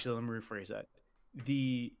 Actually, let me rephrase that.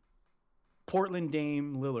 The Portland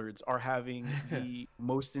Dame Lillards are having the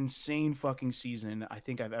most insane fucking season I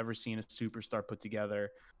think I've ever seen a superstar put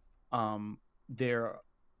together. They're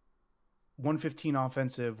 115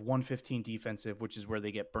 offensive, 115 defensive, which is where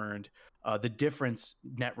they get burned. The difference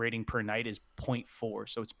net rating per night is 0.4,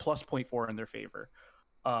 so it's plus 0.4 in their favor.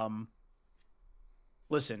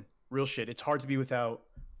 Listen, real shit. It's hard to be without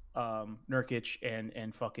Nurkic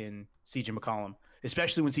and fucking CJ McCollum.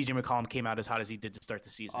 Especially when CJ McCollum came out as hot as he did to start the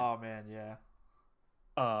season. Oh, man,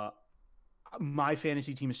 yeah. My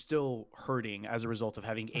fantasy team is still hurting as a result of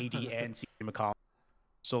having AD and CJ McCollum.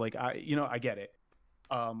 So, like, I get it.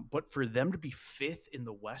 But for them to be 5th in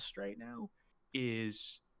the West right now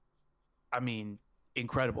is,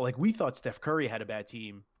 incredible. Like, we thought Steph Curry had a bad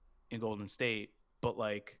team in Golden State, but,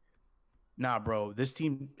 like, nah, bro, this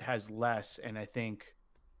team has less. And I think,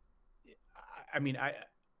 I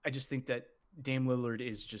just think that Dame Lillard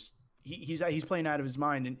is just he's playing out of his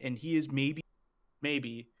mind, and he is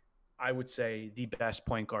maybe I would say the best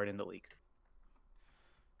point guard in the league.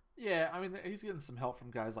 Yeah, he's getting some help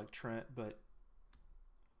from guys like Trent, but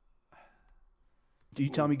do you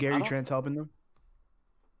tell me Gary Trent's helping them?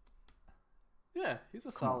 Yeah, he's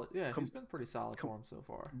a solid. Yeah, he's been pretty solid for him so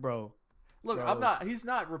far, bro. Look, he's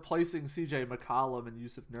not replacing CJ McCollum and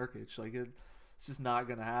Yusuf Nurkic. Like, it's just not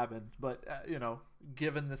going to happen. But,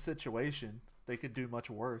 given the situation, they could do much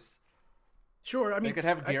worse. Sure. I They mean, could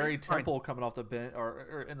have Gary Temple coming off the bench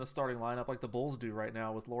or in the starting lineup like the Bulls do right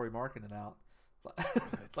now with Lauri Markkinen out.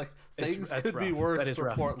 Like things could be worse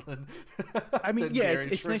for Portland. I mean, yeah,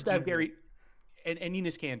 it's nice to have Gary and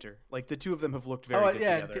Enes Kanter. Like the two of them have looked very good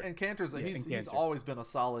together. And Kanter's he's always been a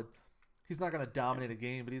solid. He's not going to dominate a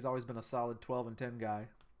game, but he's always been a solid 12 and 10 guy.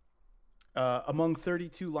 Among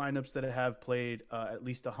 32 lineups that have played at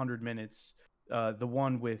least 100 minutes, the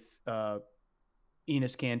one with Enes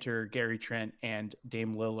Kanter, Gary Trent, and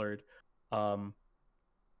Dame Lillard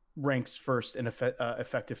ranks first in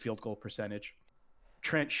effective field goal percentage.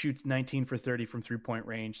 Trent shoots 19 for 30 from three-point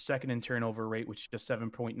range, second in turnover rate, which is just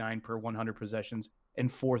 7.9 per 100 possessions,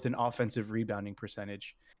 and fourth in offensive rebounding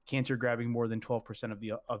percentage. Kanter grabbing more than 12% of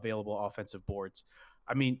the available offensive boards.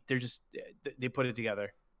 I mean, they put it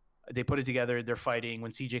together. They're fighting. When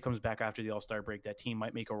CJ comes back after the All-Star break, that team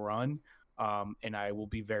might make a run, and I will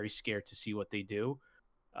be very scared to see what they do.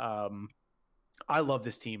 I love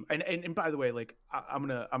this team, and by the way, like I'm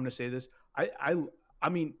gonna say this. I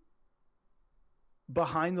mean,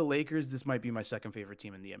 behind the Lakers, this might be my second favorite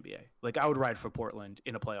team in the NBA. Like, I would ride for Portland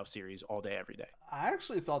in a playoff series all day, every day. I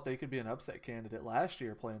actually thought they could be an upset candidate last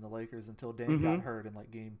year playing the Lakers until Dame got hurt in like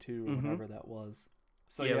game 2 or whenever that was.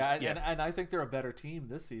 So and I think they're a better team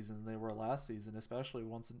this season than they were last season, especially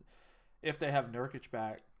if they have Nurkic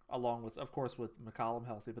back, along with, of course, with McCollum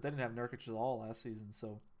healthy. But they didn't have Nurkic at all last season,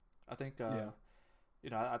 so I think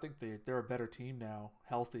I think they're a better team now,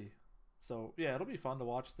 healthy. So yeah, it'll be fun to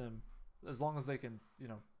watch them. As long as they can,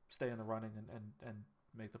 stay in the running and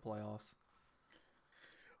make the playoffs.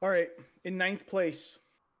 All right. In 9th place,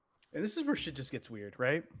 and this is where shit just gets weird,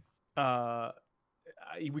 right?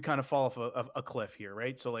 We kind of fall off a cliff here,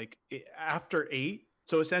 right? So, like, after 8,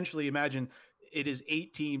 so essentially imagine it is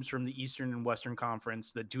 8 teams from the Eastern and Western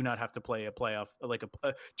Conference that do not have to play a playoff,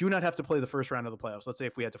 do not have to play the first round of the playoffs. Let's say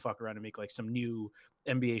if we had to fuck around and make like some new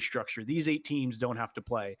NBA structure, these 8 teams don't have to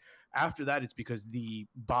play. After that, it's because the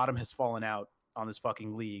bottom has fallen out on this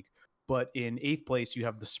fucking league. But in 8th place, you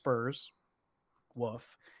have the Spurs.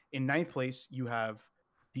 Woof. In 9th place, you have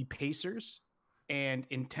the Pacers. And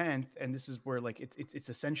in 10th, and this is where like it's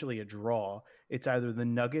essentially a draw. It's either the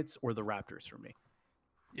Nuggets or the Raptors for me.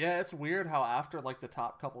 Yeah, it's weird how after like the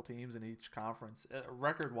top couple teams in each conference,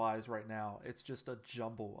 record-wise right now, it's just a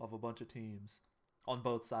jumble of a bunch of teams on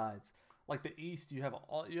both sides. Like the East, you have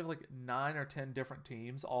like 9 or 10 different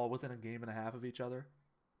teams all within a game and a half of each other.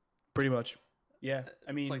 Pretty much. Yeah,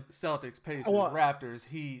 I mean, it's like Celtics, Pacers, Raptors,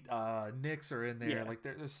 Heat, Knicks are in there. Yeah. Like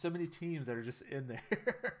there's so many teams that are just in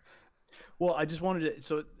there. Well, I just wanted to.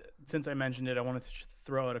 So since I mentioned it, I wanted to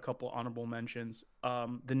throw out a couple honorable mentions.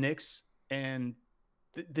 The Knicks and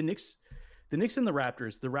the Knicks and the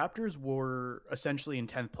Raptors. The Raptors were essentially in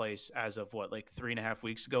 10th place as of 3.5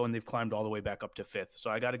 weeks ago, and they've climbed all the way back up to 5th. So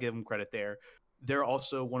I got to give them credit there. They're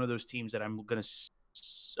also one of those teams that I'm going to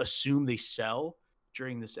assume they sell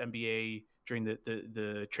during this NBA during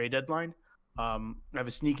the trade deadline. I have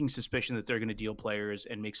a sneaking suspicion that they're going to deal players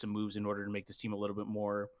and make some moves in order to make this team a little bit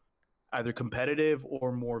more either competitive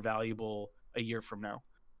or more valuable a year from now.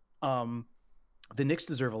 The Knicks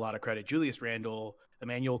deserve a lot of credit. Julius Randle,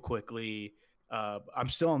 Emmanuel Quickley. I'm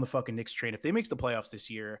still on the fucking Knicks train. If they make the playoffs this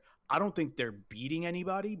year, I don't think they're beating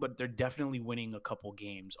anybody, but they're definitely winning a couple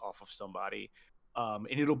games off of somebody. And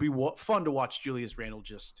it'll be fun to watch Julius Randle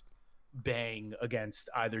just bang against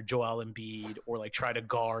either Joel Embiid or like try to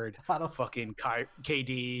guard fucking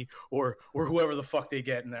KD or whoever the fuck they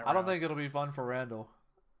get in that round. I don't think it'll be fun for Randle.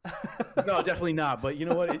 No, definitely not. But you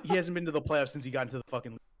know what? He hasn't been to the playoffs since he got into the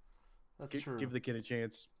fucking league. That's true. Give the kid a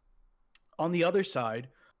chance. On the other side,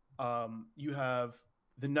 you have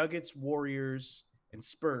the Nuggets, Warriors, and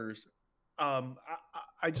Spurs.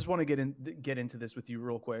 I just want to get into this with you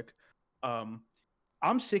real quick.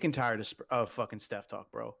 I'm sick and tired of fucking Steph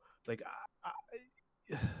talk, bro. Like,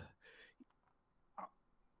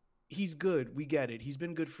 he's good. We get it. He's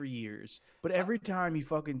been good for years. But every time he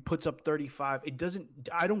fucking puts up 35,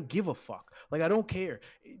 I don't give a fuck. Like, I don't care.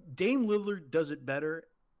 Dame Lillard does it better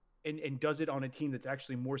and does it on a team that's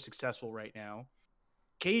actually more successful right now.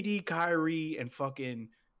 KD, Kyrie, and fucking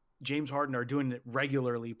James Harden are doing it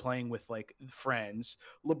regularly, playing with like friends.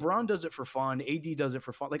 LeBron does it for fun. AD does it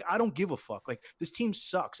for fun. Like, I don't give a fuck. Like, this team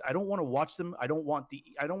sucks. I don't want to watch them. I don't want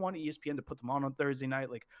ESPN to put them on Thursday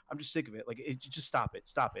night. Like, I'm just sick of it. Like, just stop it.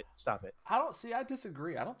 Stop it. Stop it. I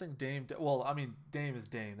disagree. I don't think Dame. Well, I mean, Dame is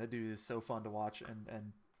Dame. That dude is so fun to watch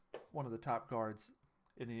and one of the top guards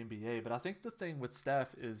in the NBA. But I think the thing with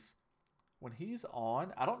Steph is when he's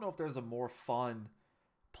on, I don't know if there's a more fun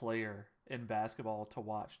player in basketball to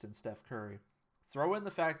watch than Steph Curry. Throw in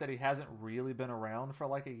the fact that he hasn't really been around for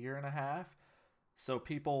like a year and a half, so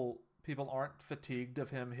people people aren't fatigued of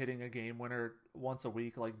him hitting a game winner once a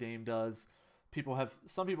week like Dame does.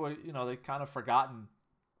 Some people, they kind of forgotten.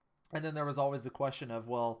 And then there was always the question of,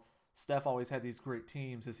 well, Steph always had these great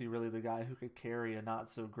teams. Is he really the guy who could carry a not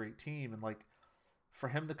so great team? And like, for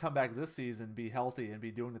him to come back this season, be healthy, and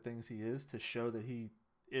be doing the things he is to show that he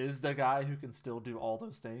is the guy who can still do all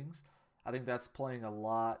those things, I think that's playing a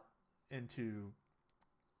lot into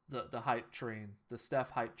the hype train, the Steph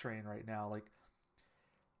hype train right now. Like,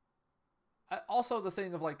 also the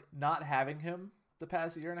thing of like not having him the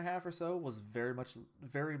past year and a half or so was very much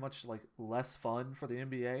like less fun for the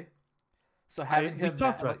NBA. So having him, we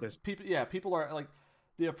talked about like, this. People are like,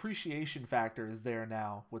 the appreciation factor is there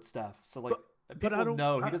now with Steph. So like, But people I don't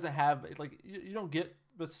know he doesn't have, like, you don't get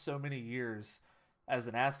with so many years as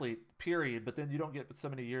an athlete, period. But then you don't get with so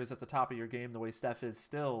many years at the top of your game the way Steph is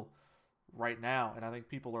still right now. And I think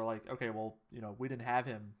people are like, okay, well, we didn't have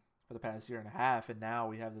him for the past year and a half, and now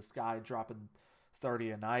we have this guy dropping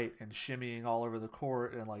 30 a night and shimmying all over the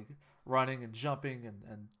court and like running and jumping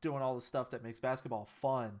and doing all the stuff that makes basketball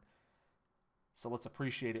fun. So let's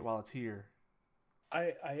appreciate it while it's here.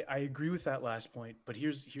 I agree with that last point, but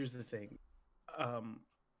here's the thing.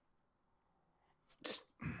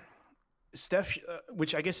 Steph,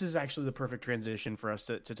 which I guess is actually the perfect transition for us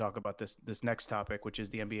to talk about this next topic, which is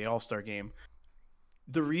the NBA All-Star Game.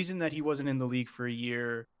 The reason that he wasn't in the league for a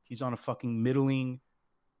year, he's on a fucking middling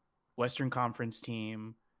Western Conference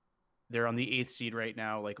team. They're on the 8th seed right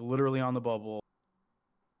now, like literally on the bubble.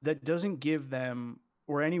 That doesn't give them,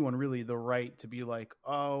 or anyone really, the right to be like,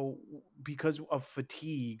 oh, because of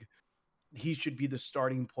fatigue, he should be the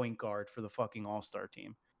starting point guard for the fucking All-Star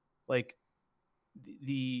team. Like,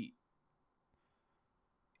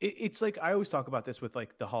 it's like, I always talk about this with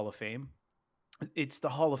like the Hall of Fame. It's the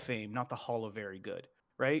Hall of Fame, not the Hall of Very Good,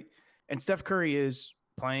 right? And Steph Curry is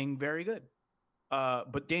playing very good.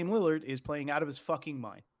 But Dame Lillard is playing out of his fucking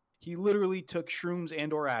mind. He literally took shrooms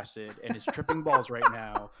and or acid and is tripping balls right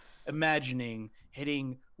now, imagining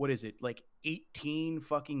hitting, what is it, like 18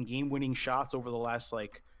 fucking game-winning shots over the last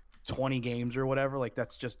like 20 games or whatever. Like,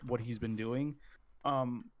 that's just what he's been doing.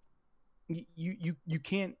 You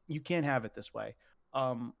can't have it this way.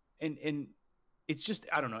 And it's just,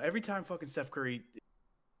 I don't know. Every time fucking Steph Curry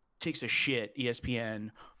takes a shit,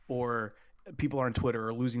 ESPN or people on Twitter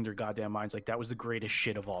are losing their goddamn minds. Like, that was the greatest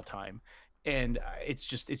shit of all time. And it's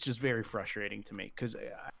just very frustrating to me because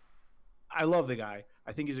I love the guy.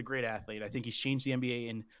 I think he's a great athlete. I think he's changed the NBA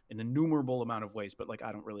in an innumerable amount of ways, but like,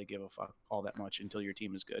 I don't really give a fuck all that much until your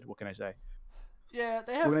team is good. What can I say? Yeah,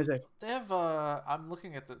 they have. What can I say? They have. I'm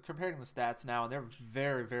looking at comparing the stats now, and they're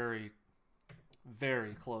very, very,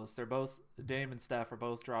 very close. They're both, Dame and Steph are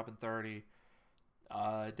both dropping 30.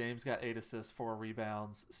 Dame's got 8 assists, 4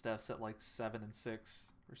 rebounds. Steph's at like 7 and 6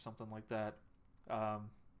 or something like that.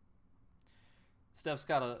 Steph's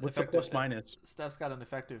got a what's the plus minus? Steph's got an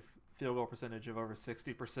effective field goal percentage of over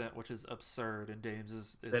 60%, which is absurd, and Dame's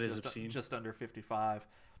is just under 55.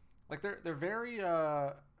 Like, they're very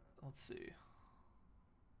let's see.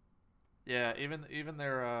 Yeah, even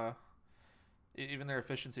their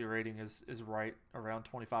efficiency rating is right around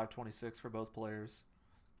 25-26 for both players.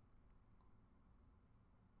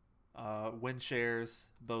 Win shares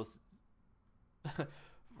both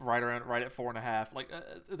right at 4.5. Like,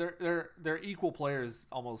 they're equal players,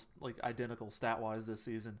 almost like identical stat wise this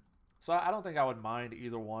season. So I don't think I would mind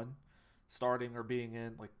either one starting or being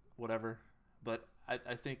in, like, whatever. But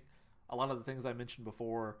I think a lot of the things I mentioned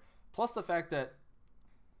before, plus the fact that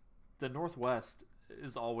the Northwest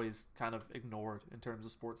is always kind of ignored in terms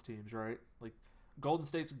of sports teams, right? Like, Golden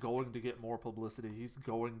State's going to get more publicity. He's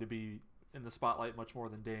going to be in the spotlight much more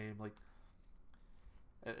than Dame. Like,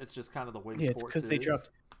 it's just kind of the way sports is.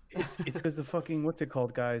 It's because the fucking, what's it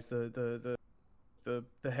called, guys? The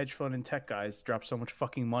hedge fund and tech guys drop so much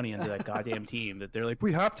fucking money into that goddamn team that they're like,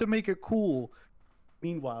 we have to make it cool.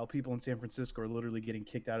 Meanwhile, people in San Francisco are literally getting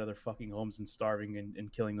kicked out of their fucking homes and starving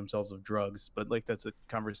and killing themselves of drugs. But like, that's a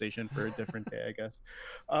conversation for a different day, I guess.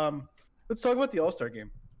 Let's talk about the All-Star game.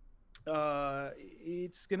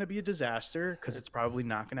 It's gonna be a disaster because it's probably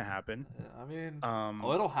not gonna happen. I mean,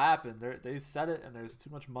 it'll happen. They said it, and there's too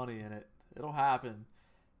much money in it. It'll happen.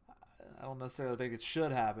 I don't necessarily think it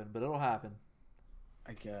should happen, but it'll happen,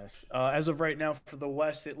 I guess. As of right now, for the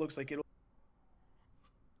West, it looks like it'll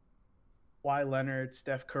Kawhi Leonard,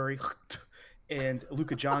 Steph Curry, and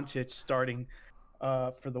Luka Doncic starting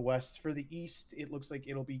for the West. For the East, it looks like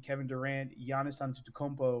it'll be Kevin Durant, Giannis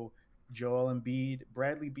Antetokounmpo, Joel Embiid,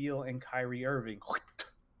 Bradley Beal, and Kyrie Irving.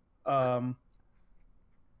 The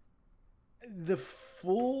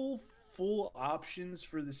full options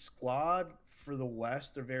for the squad for the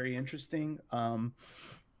West are very interesting.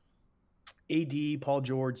 AD, Paul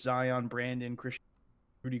George, Zion, Brandon, Christian,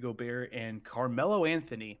 Rudy Gobert, and Carmelo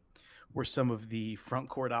Anthony were some of the front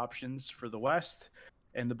court options for the West.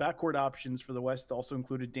 And the backcourt options for the West also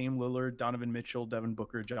included Dame Lillard, Donovan Mitchell, Devin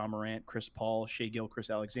Booker, John Morant, Chris Paul, Shai Gilgeous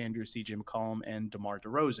Alexander, CJ McCollum, and DeMar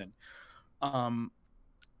DeRozan. How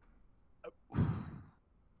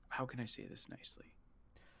can I say this nicely?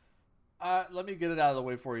 Let me get it out of the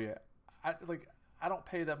way for you. I don't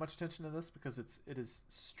pay that much attention to this because it is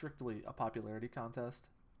strictly a popularity contest,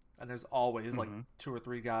 and there's always like 2 or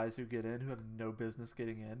 3 guys who get in who have no business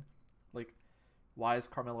getting in. Like, why is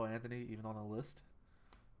Carmelo Anthony even on a list?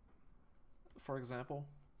 For example,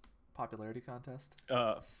 popularity contest.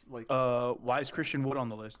 Why is Christian Wood on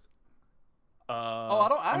the list?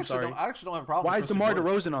 I actually don't have a problem. Why is DeMar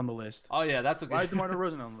DeRozan on the list? Oh yeah, that's a good. Why is DeMar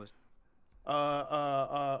DeRozan on the list?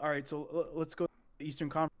 All right, so let's go to the Eastern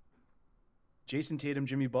Conference. Jason Tatum,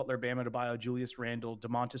 Jimmy Butler, Bam Adebayo, Julius Randle,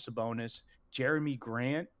 DeMontis Sabonis, Jeremy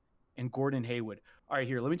Grant, and Gordon Hayward. All right,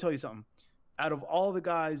 here, let me tell you something. Out of all the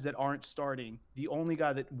guys that aren't starting, the only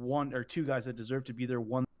guy that 1 or 2 guys that deserve to be there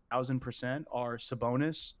 1,000% are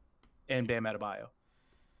Sabonis and Bam Adebayo.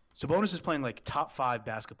 Sabonis is playing like top 5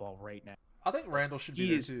 basketball right now. I think Randall should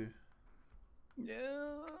be there too. Yeah,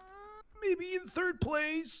 maybe in 3rd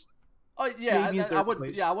place. Oh yeah, I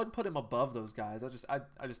wouldn't. Yeah, I wouldn't put him above those guys.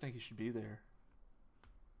 I just think he should be there.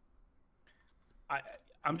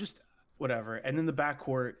 I'm just whatever. And then the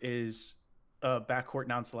backcourt is backcourt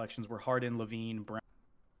non-selections were Harden, Levine, Brown,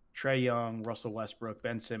 Trae Young, Russell Westbrook,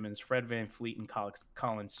 Ben Simmons, Fred VanVleet, and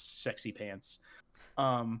Collins Sexy Pants.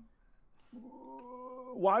 Why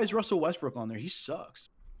is Russell Westbrook on there? He sucks.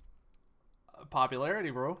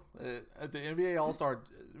 Popularity, bro. The NBA All-Star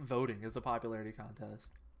voting is a popularity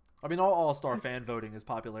contest. I mean, all All-Star fan voting is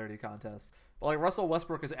popularity contests. But like Russell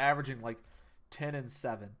Westbrook is averaging like 10 and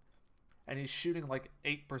 7, and he's shooting like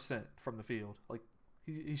 8% from the field. Like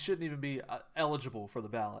he shouldn't even be eligible for the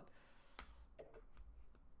ballot.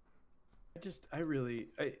 I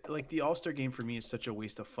like the All-Star game for me is such a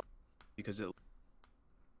waste of fun because it.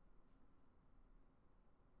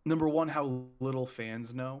 Number one, how little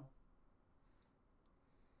fans know.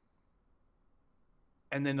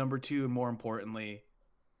 And then number 2, and more importantly,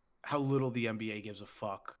 how little the NBA gives a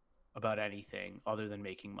fuck about anything other than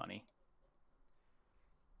making money.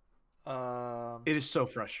 It is so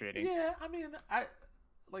frustrating. Yeah, I mean, I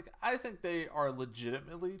think they are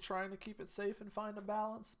legitimately trying to keep it safe and find a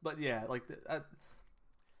balance. But yeah, like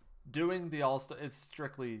doing the All-Star, it's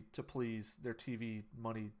strictly to please their TV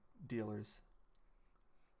money dealers.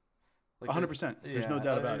 Like 100%. There's no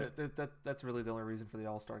doubt about it. That's really the only reason for the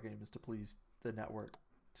All-Star game is to please the network,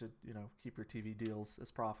 to keep your TV deals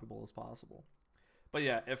as profitable as possible. But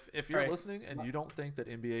yeah, if you're listening and you don't think that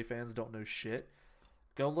NBA fans don't know shit,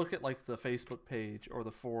 go look at like the Facebook page or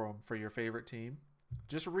the forum for your favorite team.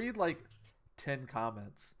 Just read like 10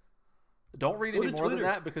 comments. Don't read any more than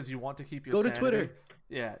that because you want to keep your sanity. Go to Twitter.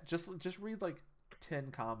 Yeah, just read like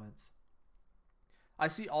 10 comments. I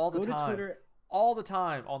see all the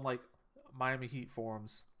time on like Miami Heat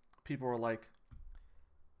forums, people are like,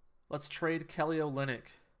 let's trade Kelly Olynyk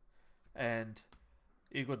and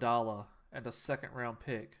Iguodala and a 2nd round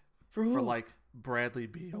pick for like Bradley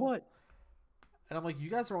Beal. What? And I'm like, you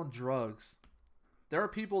guys are on drugs. There are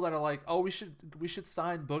people that are like, oh, we should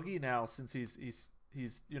sign Boogie now since he's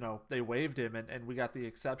they waived him and we got the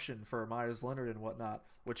exception for Myers Leonard and whatnot.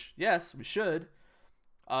 Which yes, we should.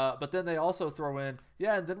 But then they also throw in,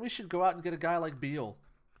 and then we should go out and get a guy like Beal.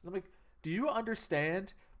 And I'm like, do you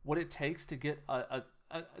understand what it takes to get a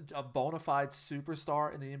bona fide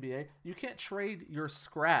superstar in the NBA? You can't trade your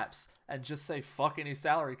scraps and just say fuck any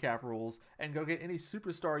salary cap rules and go get any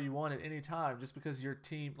superstar you want at any time just because your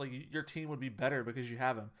team would be better because you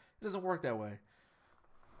have him. It doesn't work that way.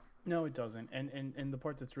 No, it doesn't. And the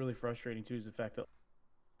part that's really frustrating too is the fact that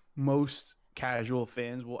most casual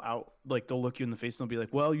fans will they'll look you in the face and they'll be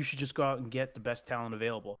like, well, you should just go out and get the best talent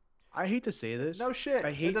available. I hate to say this. No shit.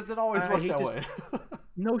 It doesn't always work that way.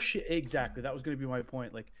 No shit. Exactly. That was going to be my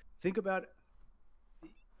point. Like, think about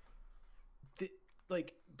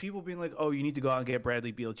like people being like, "Oh, you need to go out and get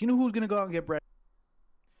Bradley Beal." Do you know who's going to go out and get Bradley?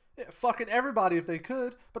 Yeah, fucking everybody if they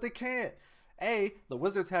could, but they can't. A, the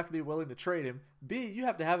Wizards have to be willing to trade him. B, you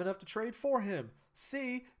have to have enough to trade for him.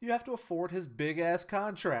 C, you have to afford his big ass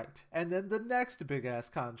contract, and then the next big ass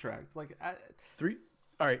contract. Like 3.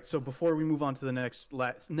 All right, so before we move on to the next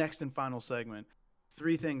and final segment,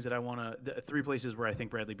 3 things that I want to 3 places where I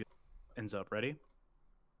think Bradley Beal ends up. Ready?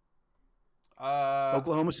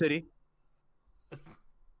 Oklahoma City.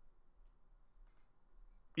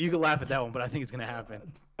 You can laugh at that one, but I think it's going to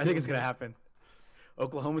happen. I think it's going to happen.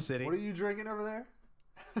 Oklahoma City. What are you drinking over there?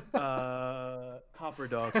 Copper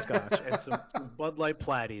Dog Scotch and some Bud Light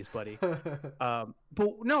Platties, buddy.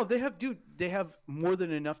 But no, they have more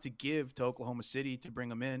than enough to give to Oklahoma City to bring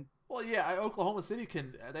them in. Well, yeah, Oklahoma City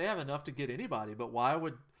they have enough to get anybody, but why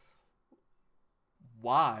would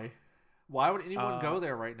anyone go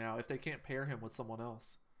there right now if they can't pair him with someone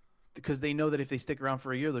else? Because they know that if they stick around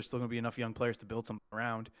for a year, there's still going to be enough young players to build something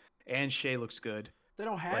around. And Shea looks good. They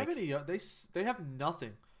don't have any. They have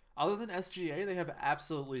nothing other than SGA. They have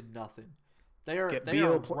absolutely nothing. They are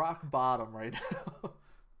rock bottom right now.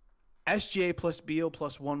 SGA plus Beal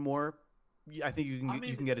plus one more. I think you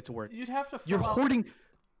can get it to work. You'd have to. You're hoarding.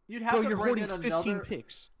 You'd have to bring in 15 another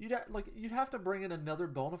picks. You'd have to bring in another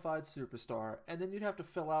bona fide superstar, and then you'd have to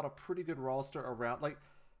fill out a pretty good roster around. Like,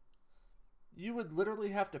 you would literally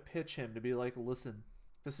have to pitch him to be like, listen,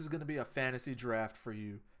 this is going to be a fantasy draft for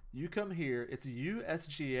you. You come here, it's you,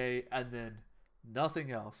 SGA, and then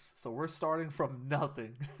nothing else. So we're starting from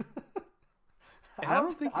nothing. I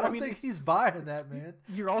don't think he's buying that, man.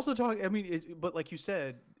 You're also talking. I mean, but like you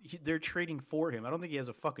said, they're trading for him. I don't think he has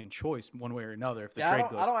a fucking choice one way or another. If the trade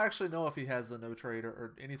goes, I don't actually know if he has a no trade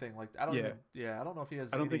or anything like that. I don't know if he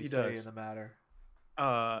has any say in the matter.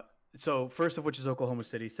 So first of which is Oklahoma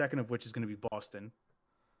City. Second of which is going to be Boston.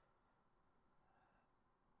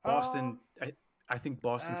 Boston, I think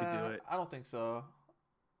Boston could do it. I don't think so.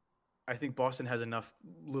 I think Boston has enough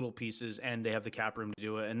little pieces, and they have the cap room to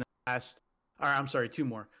do it. And two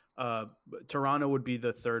more. Toronto would be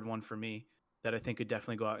the third one for me that I think could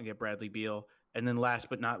definitely go out and get Bradley Beal. And then last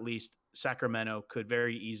but not least, Sacramento could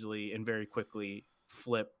very easily and very quickly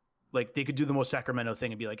flip. Like, they could do the most Sacramento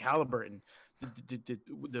thing and be like, Halliburton,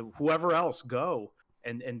 whoever else, go.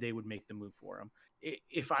 And they would make the move for him.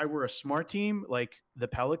 If I were a smart team like the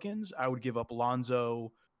Pelicans, I would give up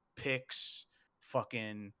Lonzo, picks,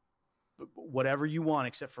 fucking whatever you want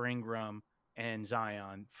except for Ingram and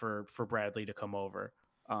Zion for Bradley to come over.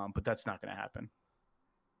 But that's not going to happen.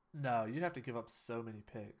 No, you'd have to give up so many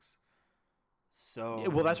picks.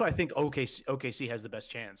 That's why I think OKC has the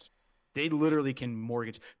best chance. They literally can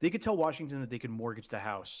mortgage. They could tell Washington that they can mortgage the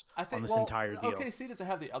house on this entire deal. OKC doesn't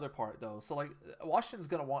have the other part though. So like Washington's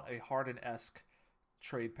going to want a Harden-esque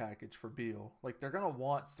trade package for Beal. Like, they're going to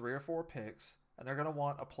want 3 or 4 picks, and they're going to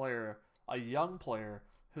want a young player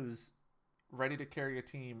who's ready to carry a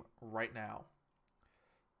team right now.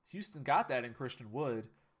 Houston got that in Christian Wood,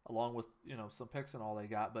 along with, some picks and all they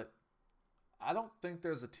got, but I don't think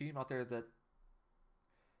there's a team out there that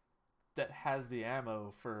has the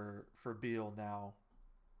ammo for Beal now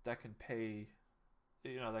that can pay,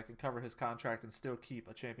 that can cover his contract and still keep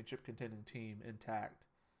a championship contending team intact.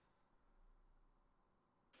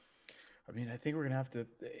 I mean, I think we're gonna have to.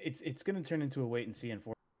 It's gonna turn into a wait and see. And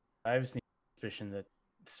I have a sneaky suspicion that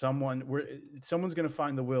someone's gonna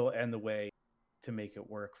find the will and the way to make it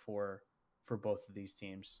work for both of these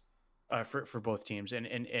teams, for both teams, and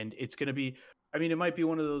it's gonna be. I mean, it might be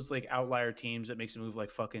one of those like outlier teams that makes a move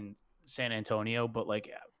like fucking San Antonio, but like,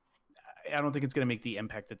 I don't think it's gonna make the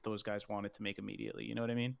impact that those guys wanted to make immediately. You know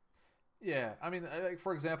what I mean? Yeah, I mean, like,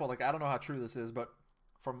 for example, like, I don't know how true this is, but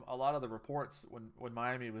from a lot of the reports, when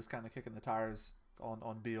Miami was kind of kicking the tires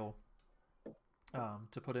on Beal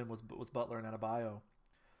to put in was Butler and Adebayo,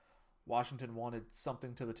 Washington wanted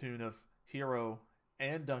something to the tune of Hero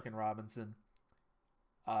and Duncan Robinson,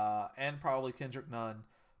 and probably Kendrick Nunn,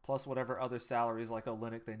 plus whatever other salaries like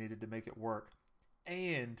Olynyk they needed to make it work,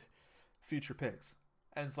 and future picks.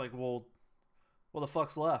 And it's like, well, the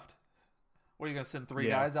fuck's left? What, are you gonna send 3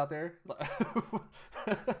 guys out there?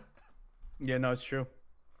 Yeah, no, it's true.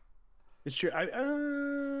 It's true.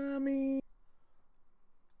 I mean,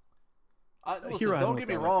 listen, don't get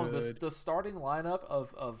me wrong. The starting lineup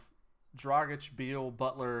of Dragic, Beal,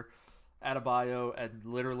 Butler, Adebayo, and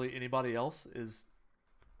literally anybody else is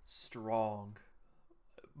strong.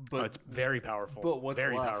 But it's very powerful. But what's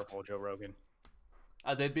very left? Powerful, Joe Rogan.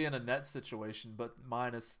 They'd be in a Nets situation, but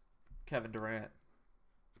minus Kevin Durant.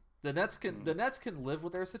 The Nets can live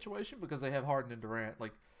with their situation because they have Harden and Durant.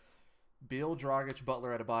 Like, Beal, Dragic,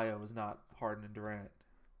 Butler, Adebayo is not Harden and Durant.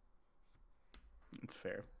 It's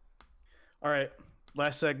fair. All right,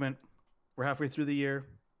 last segment. We're halfway through the year.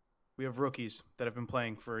 We have rookies that have been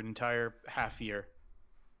playing for an entire half year.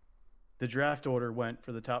 The draft order went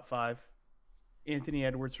for the top 5. Anthony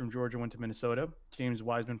Edwards from Georgia went to Minnesota. James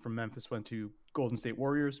Wiseman from Memphis went to Golden State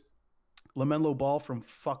Warriors. LaMelo Ball from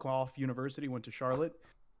Fuck Off University went to Charlotte.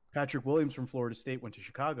 Patrick Williams from Florida State went to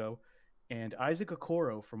Chicago. And Isaac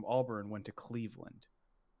Okoro from Auburn went to Cleveland.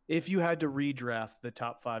 If you had to redraft the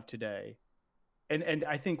top 5 today, and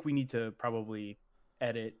I think we need to probably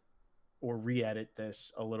edit or re-edit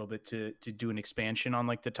this a little bit to do an expansion on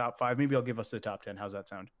like the top 5. Maybe I'll give us the top 10. How's that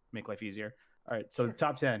sound? Make life easier. All right. So Sure. the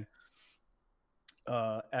top 10.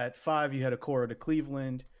 At 5, you had Okoro to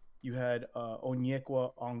Cleveland. You had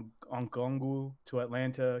Onyekwa Ongongu to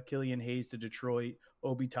Atlanta, Killian Hayes to Detroit,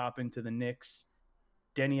 Obi Toppin to the Knicks,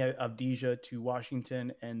 Denny Avdija to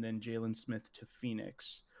Washington, and then Jalen Smith to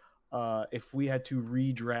Phoenix. If we had to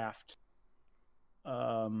redraft,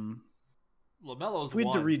 LaMelo's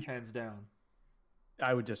one, hands down.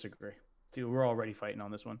 I would disagree. Dude, we're already fighting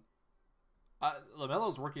on this one.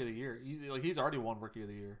 LaMelo's Rookie of the Year. He's already won Rookie of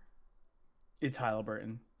the Year. It's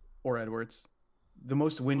Halliburton or Edwards. The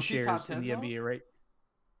most win shares in the NBA, right?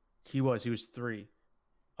 He was 3.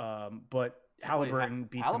 But Halliburton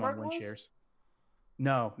beats him on win shares.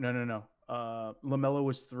 No. LaMelo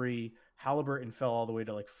was 3. Halliburton fell all the way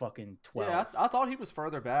to like fucking 12. Yeah, I thought he was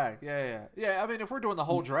further back. Yeah. I mean, if we're doing the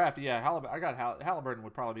whole draft, yeah, Halliburton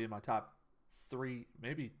would probably be in my top 3,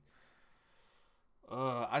 maybe.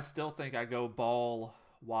 I still think I go Ball,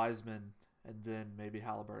 Wiseman, and then maybe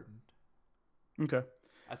Halliburton. Okay.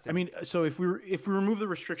 I mean, so if we remove the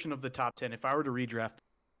restriction of the top 10, if I were to redraft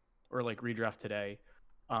today,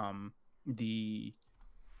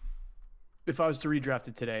 if I was to redraft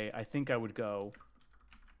it today, I think I would go.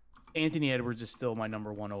 Anthony Edwards is still my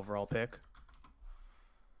number 1 overall pick.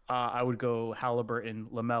 I would go Halliburton,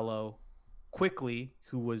 LaMelo, Quickly,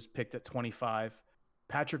 who was picked at 25,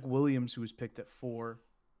 Patrick Williams, who was picked at 4,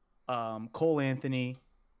 Cole Anthony,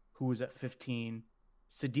 who was at 15,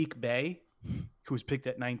 Sadiq Bey, who was picked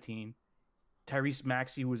at 19, Tyrese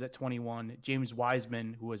Maxey, who was at 21, James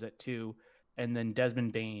Wiseman, who was at 2, and then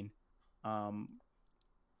Desmond Bane, who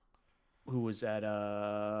was at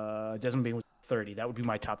Desmond Bane was 30. That would be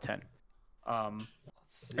my top 10.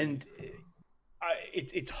 And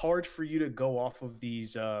it's hard for you to go off of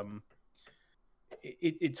these.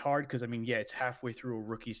 It's hard because, I mean, yeah, it's halfway through a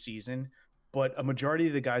rookie season, but a majority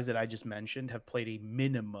of the guys that I just mentioned have played a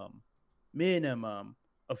minimum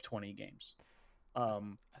of 20 games. I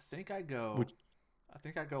think I go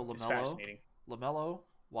LaMelo,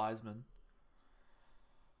 Wiseman.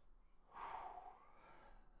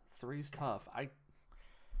 3's tough.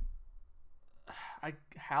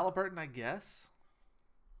 Halliburton, I guess.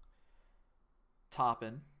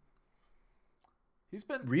 Toppin. He's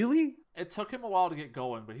been really. It took him a while to get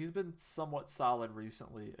going, but he's been somewhat solid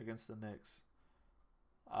recently against the Knicks.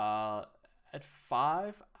 At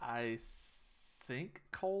 5, I think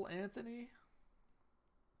Cole Anthony.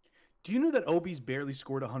 Do you know that Obi's barely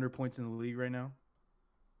scored 100 points in the league right now?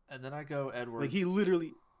 And then I go Edwards. Like, he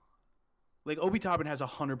literally, like, Obi Toppin has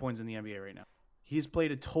 100 points in the NBA right now. He's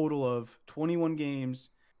played a total of 21 games,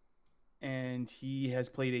 and he has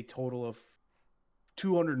played a total of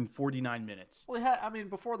 249 minutes. Well,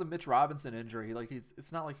 before the Mitch Robinson injury,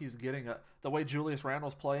 it's not like he's getting the way Julius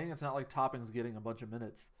Randle's playing. It's not like Toppin's getting a bunch of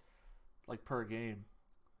minutes, like, per game.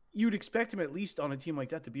 You'd expect him at least on a team like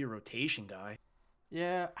that to be a rotation guy.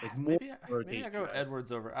 Yeah, like maybe I go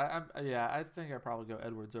Edwards over. I think I probably go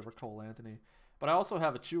Edwards over Cole Anthony, but I also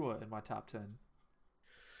have Achua in my top 10.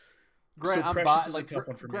 Granted,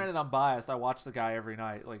 I'm biased. I watch the guy every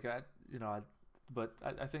night. But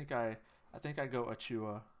I think I go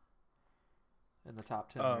Achua in the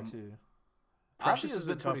top 10 there too. Precious has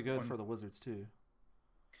been pretty good for the Wizards too.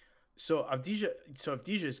 So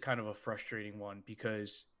Avdija is kind of a frustrating one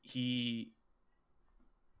because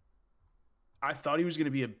I thought he was going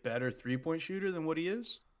to be a better 3-point shooter than what he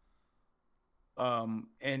is.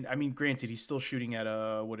 And I mean, granted, he's still shooting at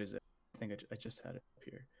what is it? I think I just had it up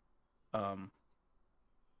here.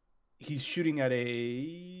 He's shooting at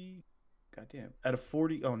a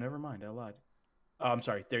 40. Oh, never mind. I lied. I'm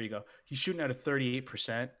sorry. There you go. He's shooting at a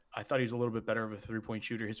 38%. I thought he was a little bit better of a 3-point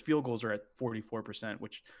shooter. His field goals are at 44%,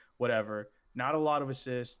 which whatever. Not a lot of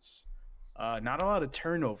assists, not a lot of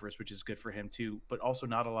turnovers, which is good for him too, but also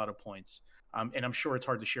not a lot of points. And I'm sure it's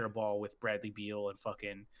hard to share a ball with Bradley Beal and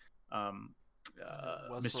fucking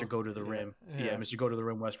Mr. Go to the Rim. Yeah, Mr. Go to the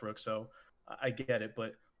Rim Westbrook. So I get it,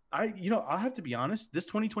 but I'll have to be honest. This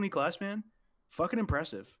 2020 class, man, fucking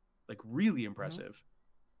impressive. Like, really impressive.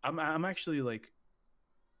 Mm-hmm. I'm actually like,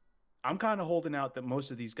 I'm kind of holding out that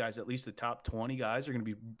most of these guys, at least the top 20 guys, are going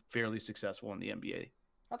to be fairly successful in the NBA.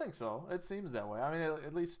 I think so. It seems that way. I mean,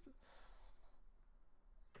 at least,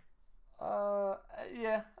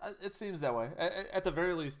 yeah, it seems that way. At the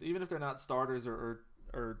very least, even if they're not starters or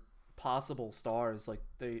possible stars, like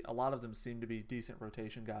a lot of them seem to be decent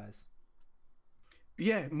rotation guys.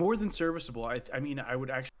 Yeah, more than serviceable. I mean, I would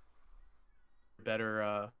actually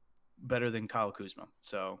better than Kyle Kuzma.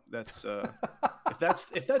 So that's if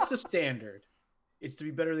that's the standard, it's to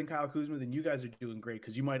be better than Kyle Kuzma. Then you guys are doing great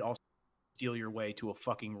because you might also steal your way to a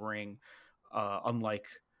fucking ring, unlike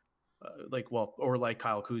like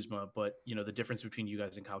Kyle Kuzma. But the difference between you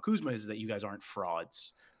guys and Kyle Kuzma is that you guys aren't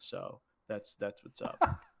frauds. So that's what's up.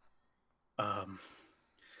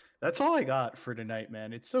 That's all I got for tonight,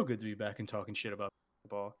 man. It's so good to be back and talking shit about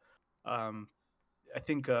basketball. I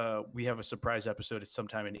think we have a surprise episode. It's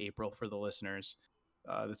sometime in April for the listeners.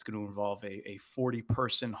 That's going to involve a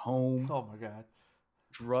 40-person home. Oh my god.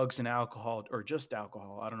 Drugs and alcohol, or just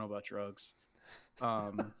alcohol. I don't know about drugs.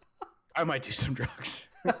 I might do some drugs.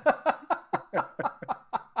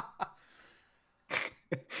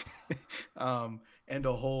 And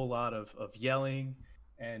a whole lot of yelling,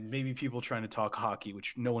 and maybe people trying to talk hockey,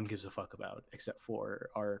 which no one gives a fuck about except for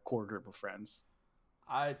our core group of friends.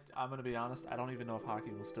 I'm going to be honest. I don't even know if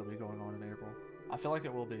hockey will still be going on in April. I feel like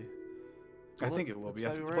it will be. I think it will be. The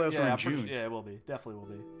playoffs are in June. Yeah, it will be. Definitely will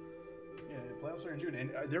be. Yeah, playoffs are in June,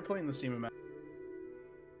 and they're playing the same amount.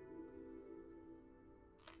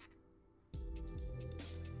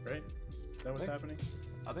 Right? Is that what's happening?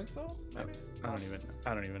 I think so. Maybe. I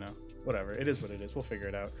don't even know. Whatever. It is what it is. We'll figure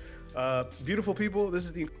it out. Beautiful people. This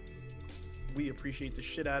is we appreciate the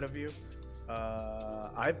shit out of you.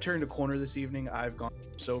 I've turned a corner this evening. I've gone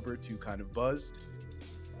sober to kind of buzzed.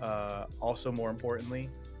 Also, more importantly,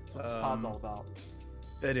 that's what this pod's all about.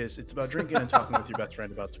 It is. It's about drinking and talking with your best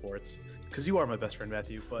friend about sports. Because you are my best friend,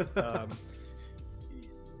 Matthew. But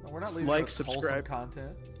we're not leaving subscribe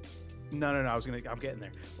content. No. I'm getting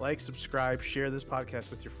there. Like, subscribe, share this podcast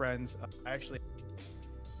with your friends. Actually,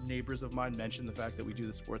 neighbors of mine mentioned the fact that we do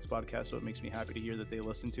the sports podcast, so it makes me happy to hear that they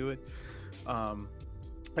listen to it.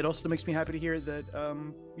 It also makes me happy to hear that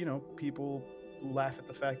people laugh at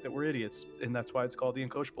the fact that we're idiots, and that's why it's called the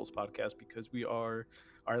Uncoachables podcast, because we are,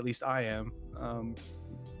 or at least I am,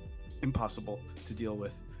 impossible to deal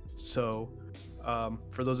with. So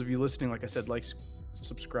for those of you listening, like I said, like,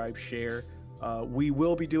 subscribe, share. We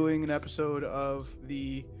will be doing an episode of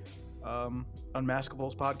the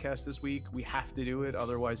Unmaskables podcast this week. We have to do it,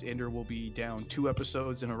 otherwise Ender will be down 2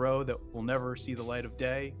 episodes in a row that will never see the light of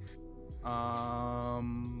day. Oh,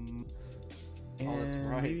 that's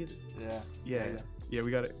right. Yeah.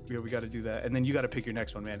 We gotta do that, and then you gotta pick your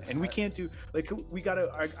next one, man. And we can't do I've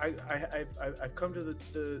come to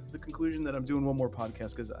the conclusion that I'm doing one more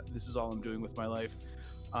podcast because this is all I'm doing with my life.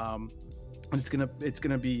 And it's gonna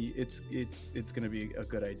be a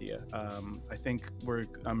good idea. I think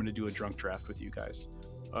I'm gonna do a drunk draft with you guys,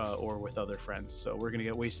 or with other friends. So we're gonna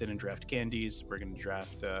get wasted and draft candies. We're gonna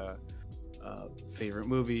draft favorite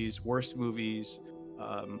movies, worst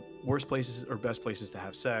places or best places to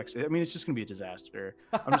have sex. I mean, it's just gonna be a disaster.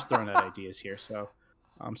 I'm just throwing out ideas here, so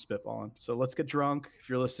I'm spitballing. So let's get drunk if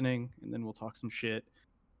you're listening, and then we'll talk some shit.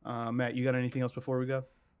 Matt, you got anything else before we go?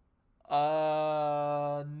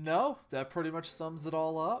 No, that pretty much sums it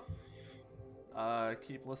all up.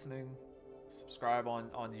 Keep listening. Subscribe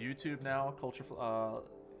on YouTube now.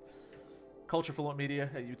 Culture Fluent Media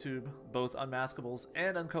at YouTube. Both Unmaskables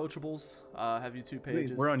and Uncoachables have YouTube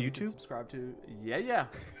pages. Wait, we're on YouTube? You can subscribe to. Yeah.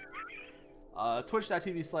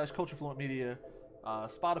 Twitch.tv/Culture Fluent Media.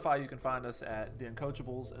 Spotify, you can find us at The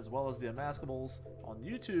Uncoachables as well as The Unmaskables. On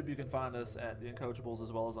YouTube, you can find us at The Uncoachables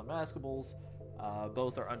as well as Unmaskables.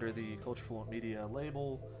 Both are under the Culture Fluent Media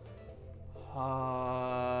label.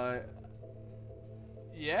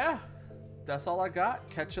 Yeah, that's all I got.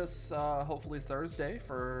 Catch us hopefully Thursday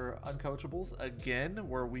for Uncoachables again,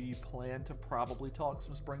 where we plan to probably talk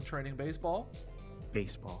some spring training baseball.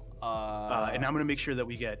 And I'm gonna make sure that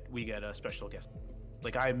we get a special guest.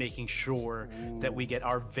 Like, I'm making sure that we get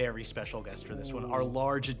our very special guest for this one. Our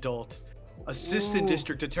large adult assistant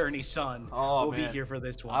district attorney's son will be here for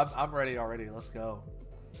this one. I'm ready already. Let's go,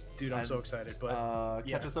 dude. I'm so excited. But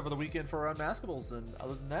catch us over the weekend for Unmaskables. And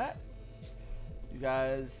other than that, you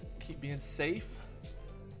guys keep being safe.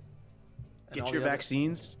 Get your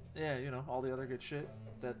vaccines. Yeah, all the other good shit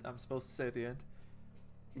that I'm supposed to say at the end.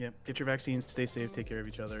 Yeah, get your vaccines. Stay safe. Take care of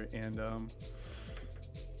each other. And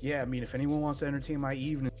I mean, if anyone wants to entertain my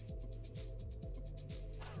evening,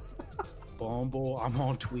 Bumble, I'm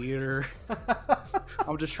on Twitter.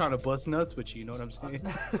 I'm just trying to bust nuts with you know what I'm saying?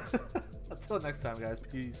 Until next time, guys.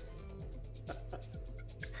 Peace.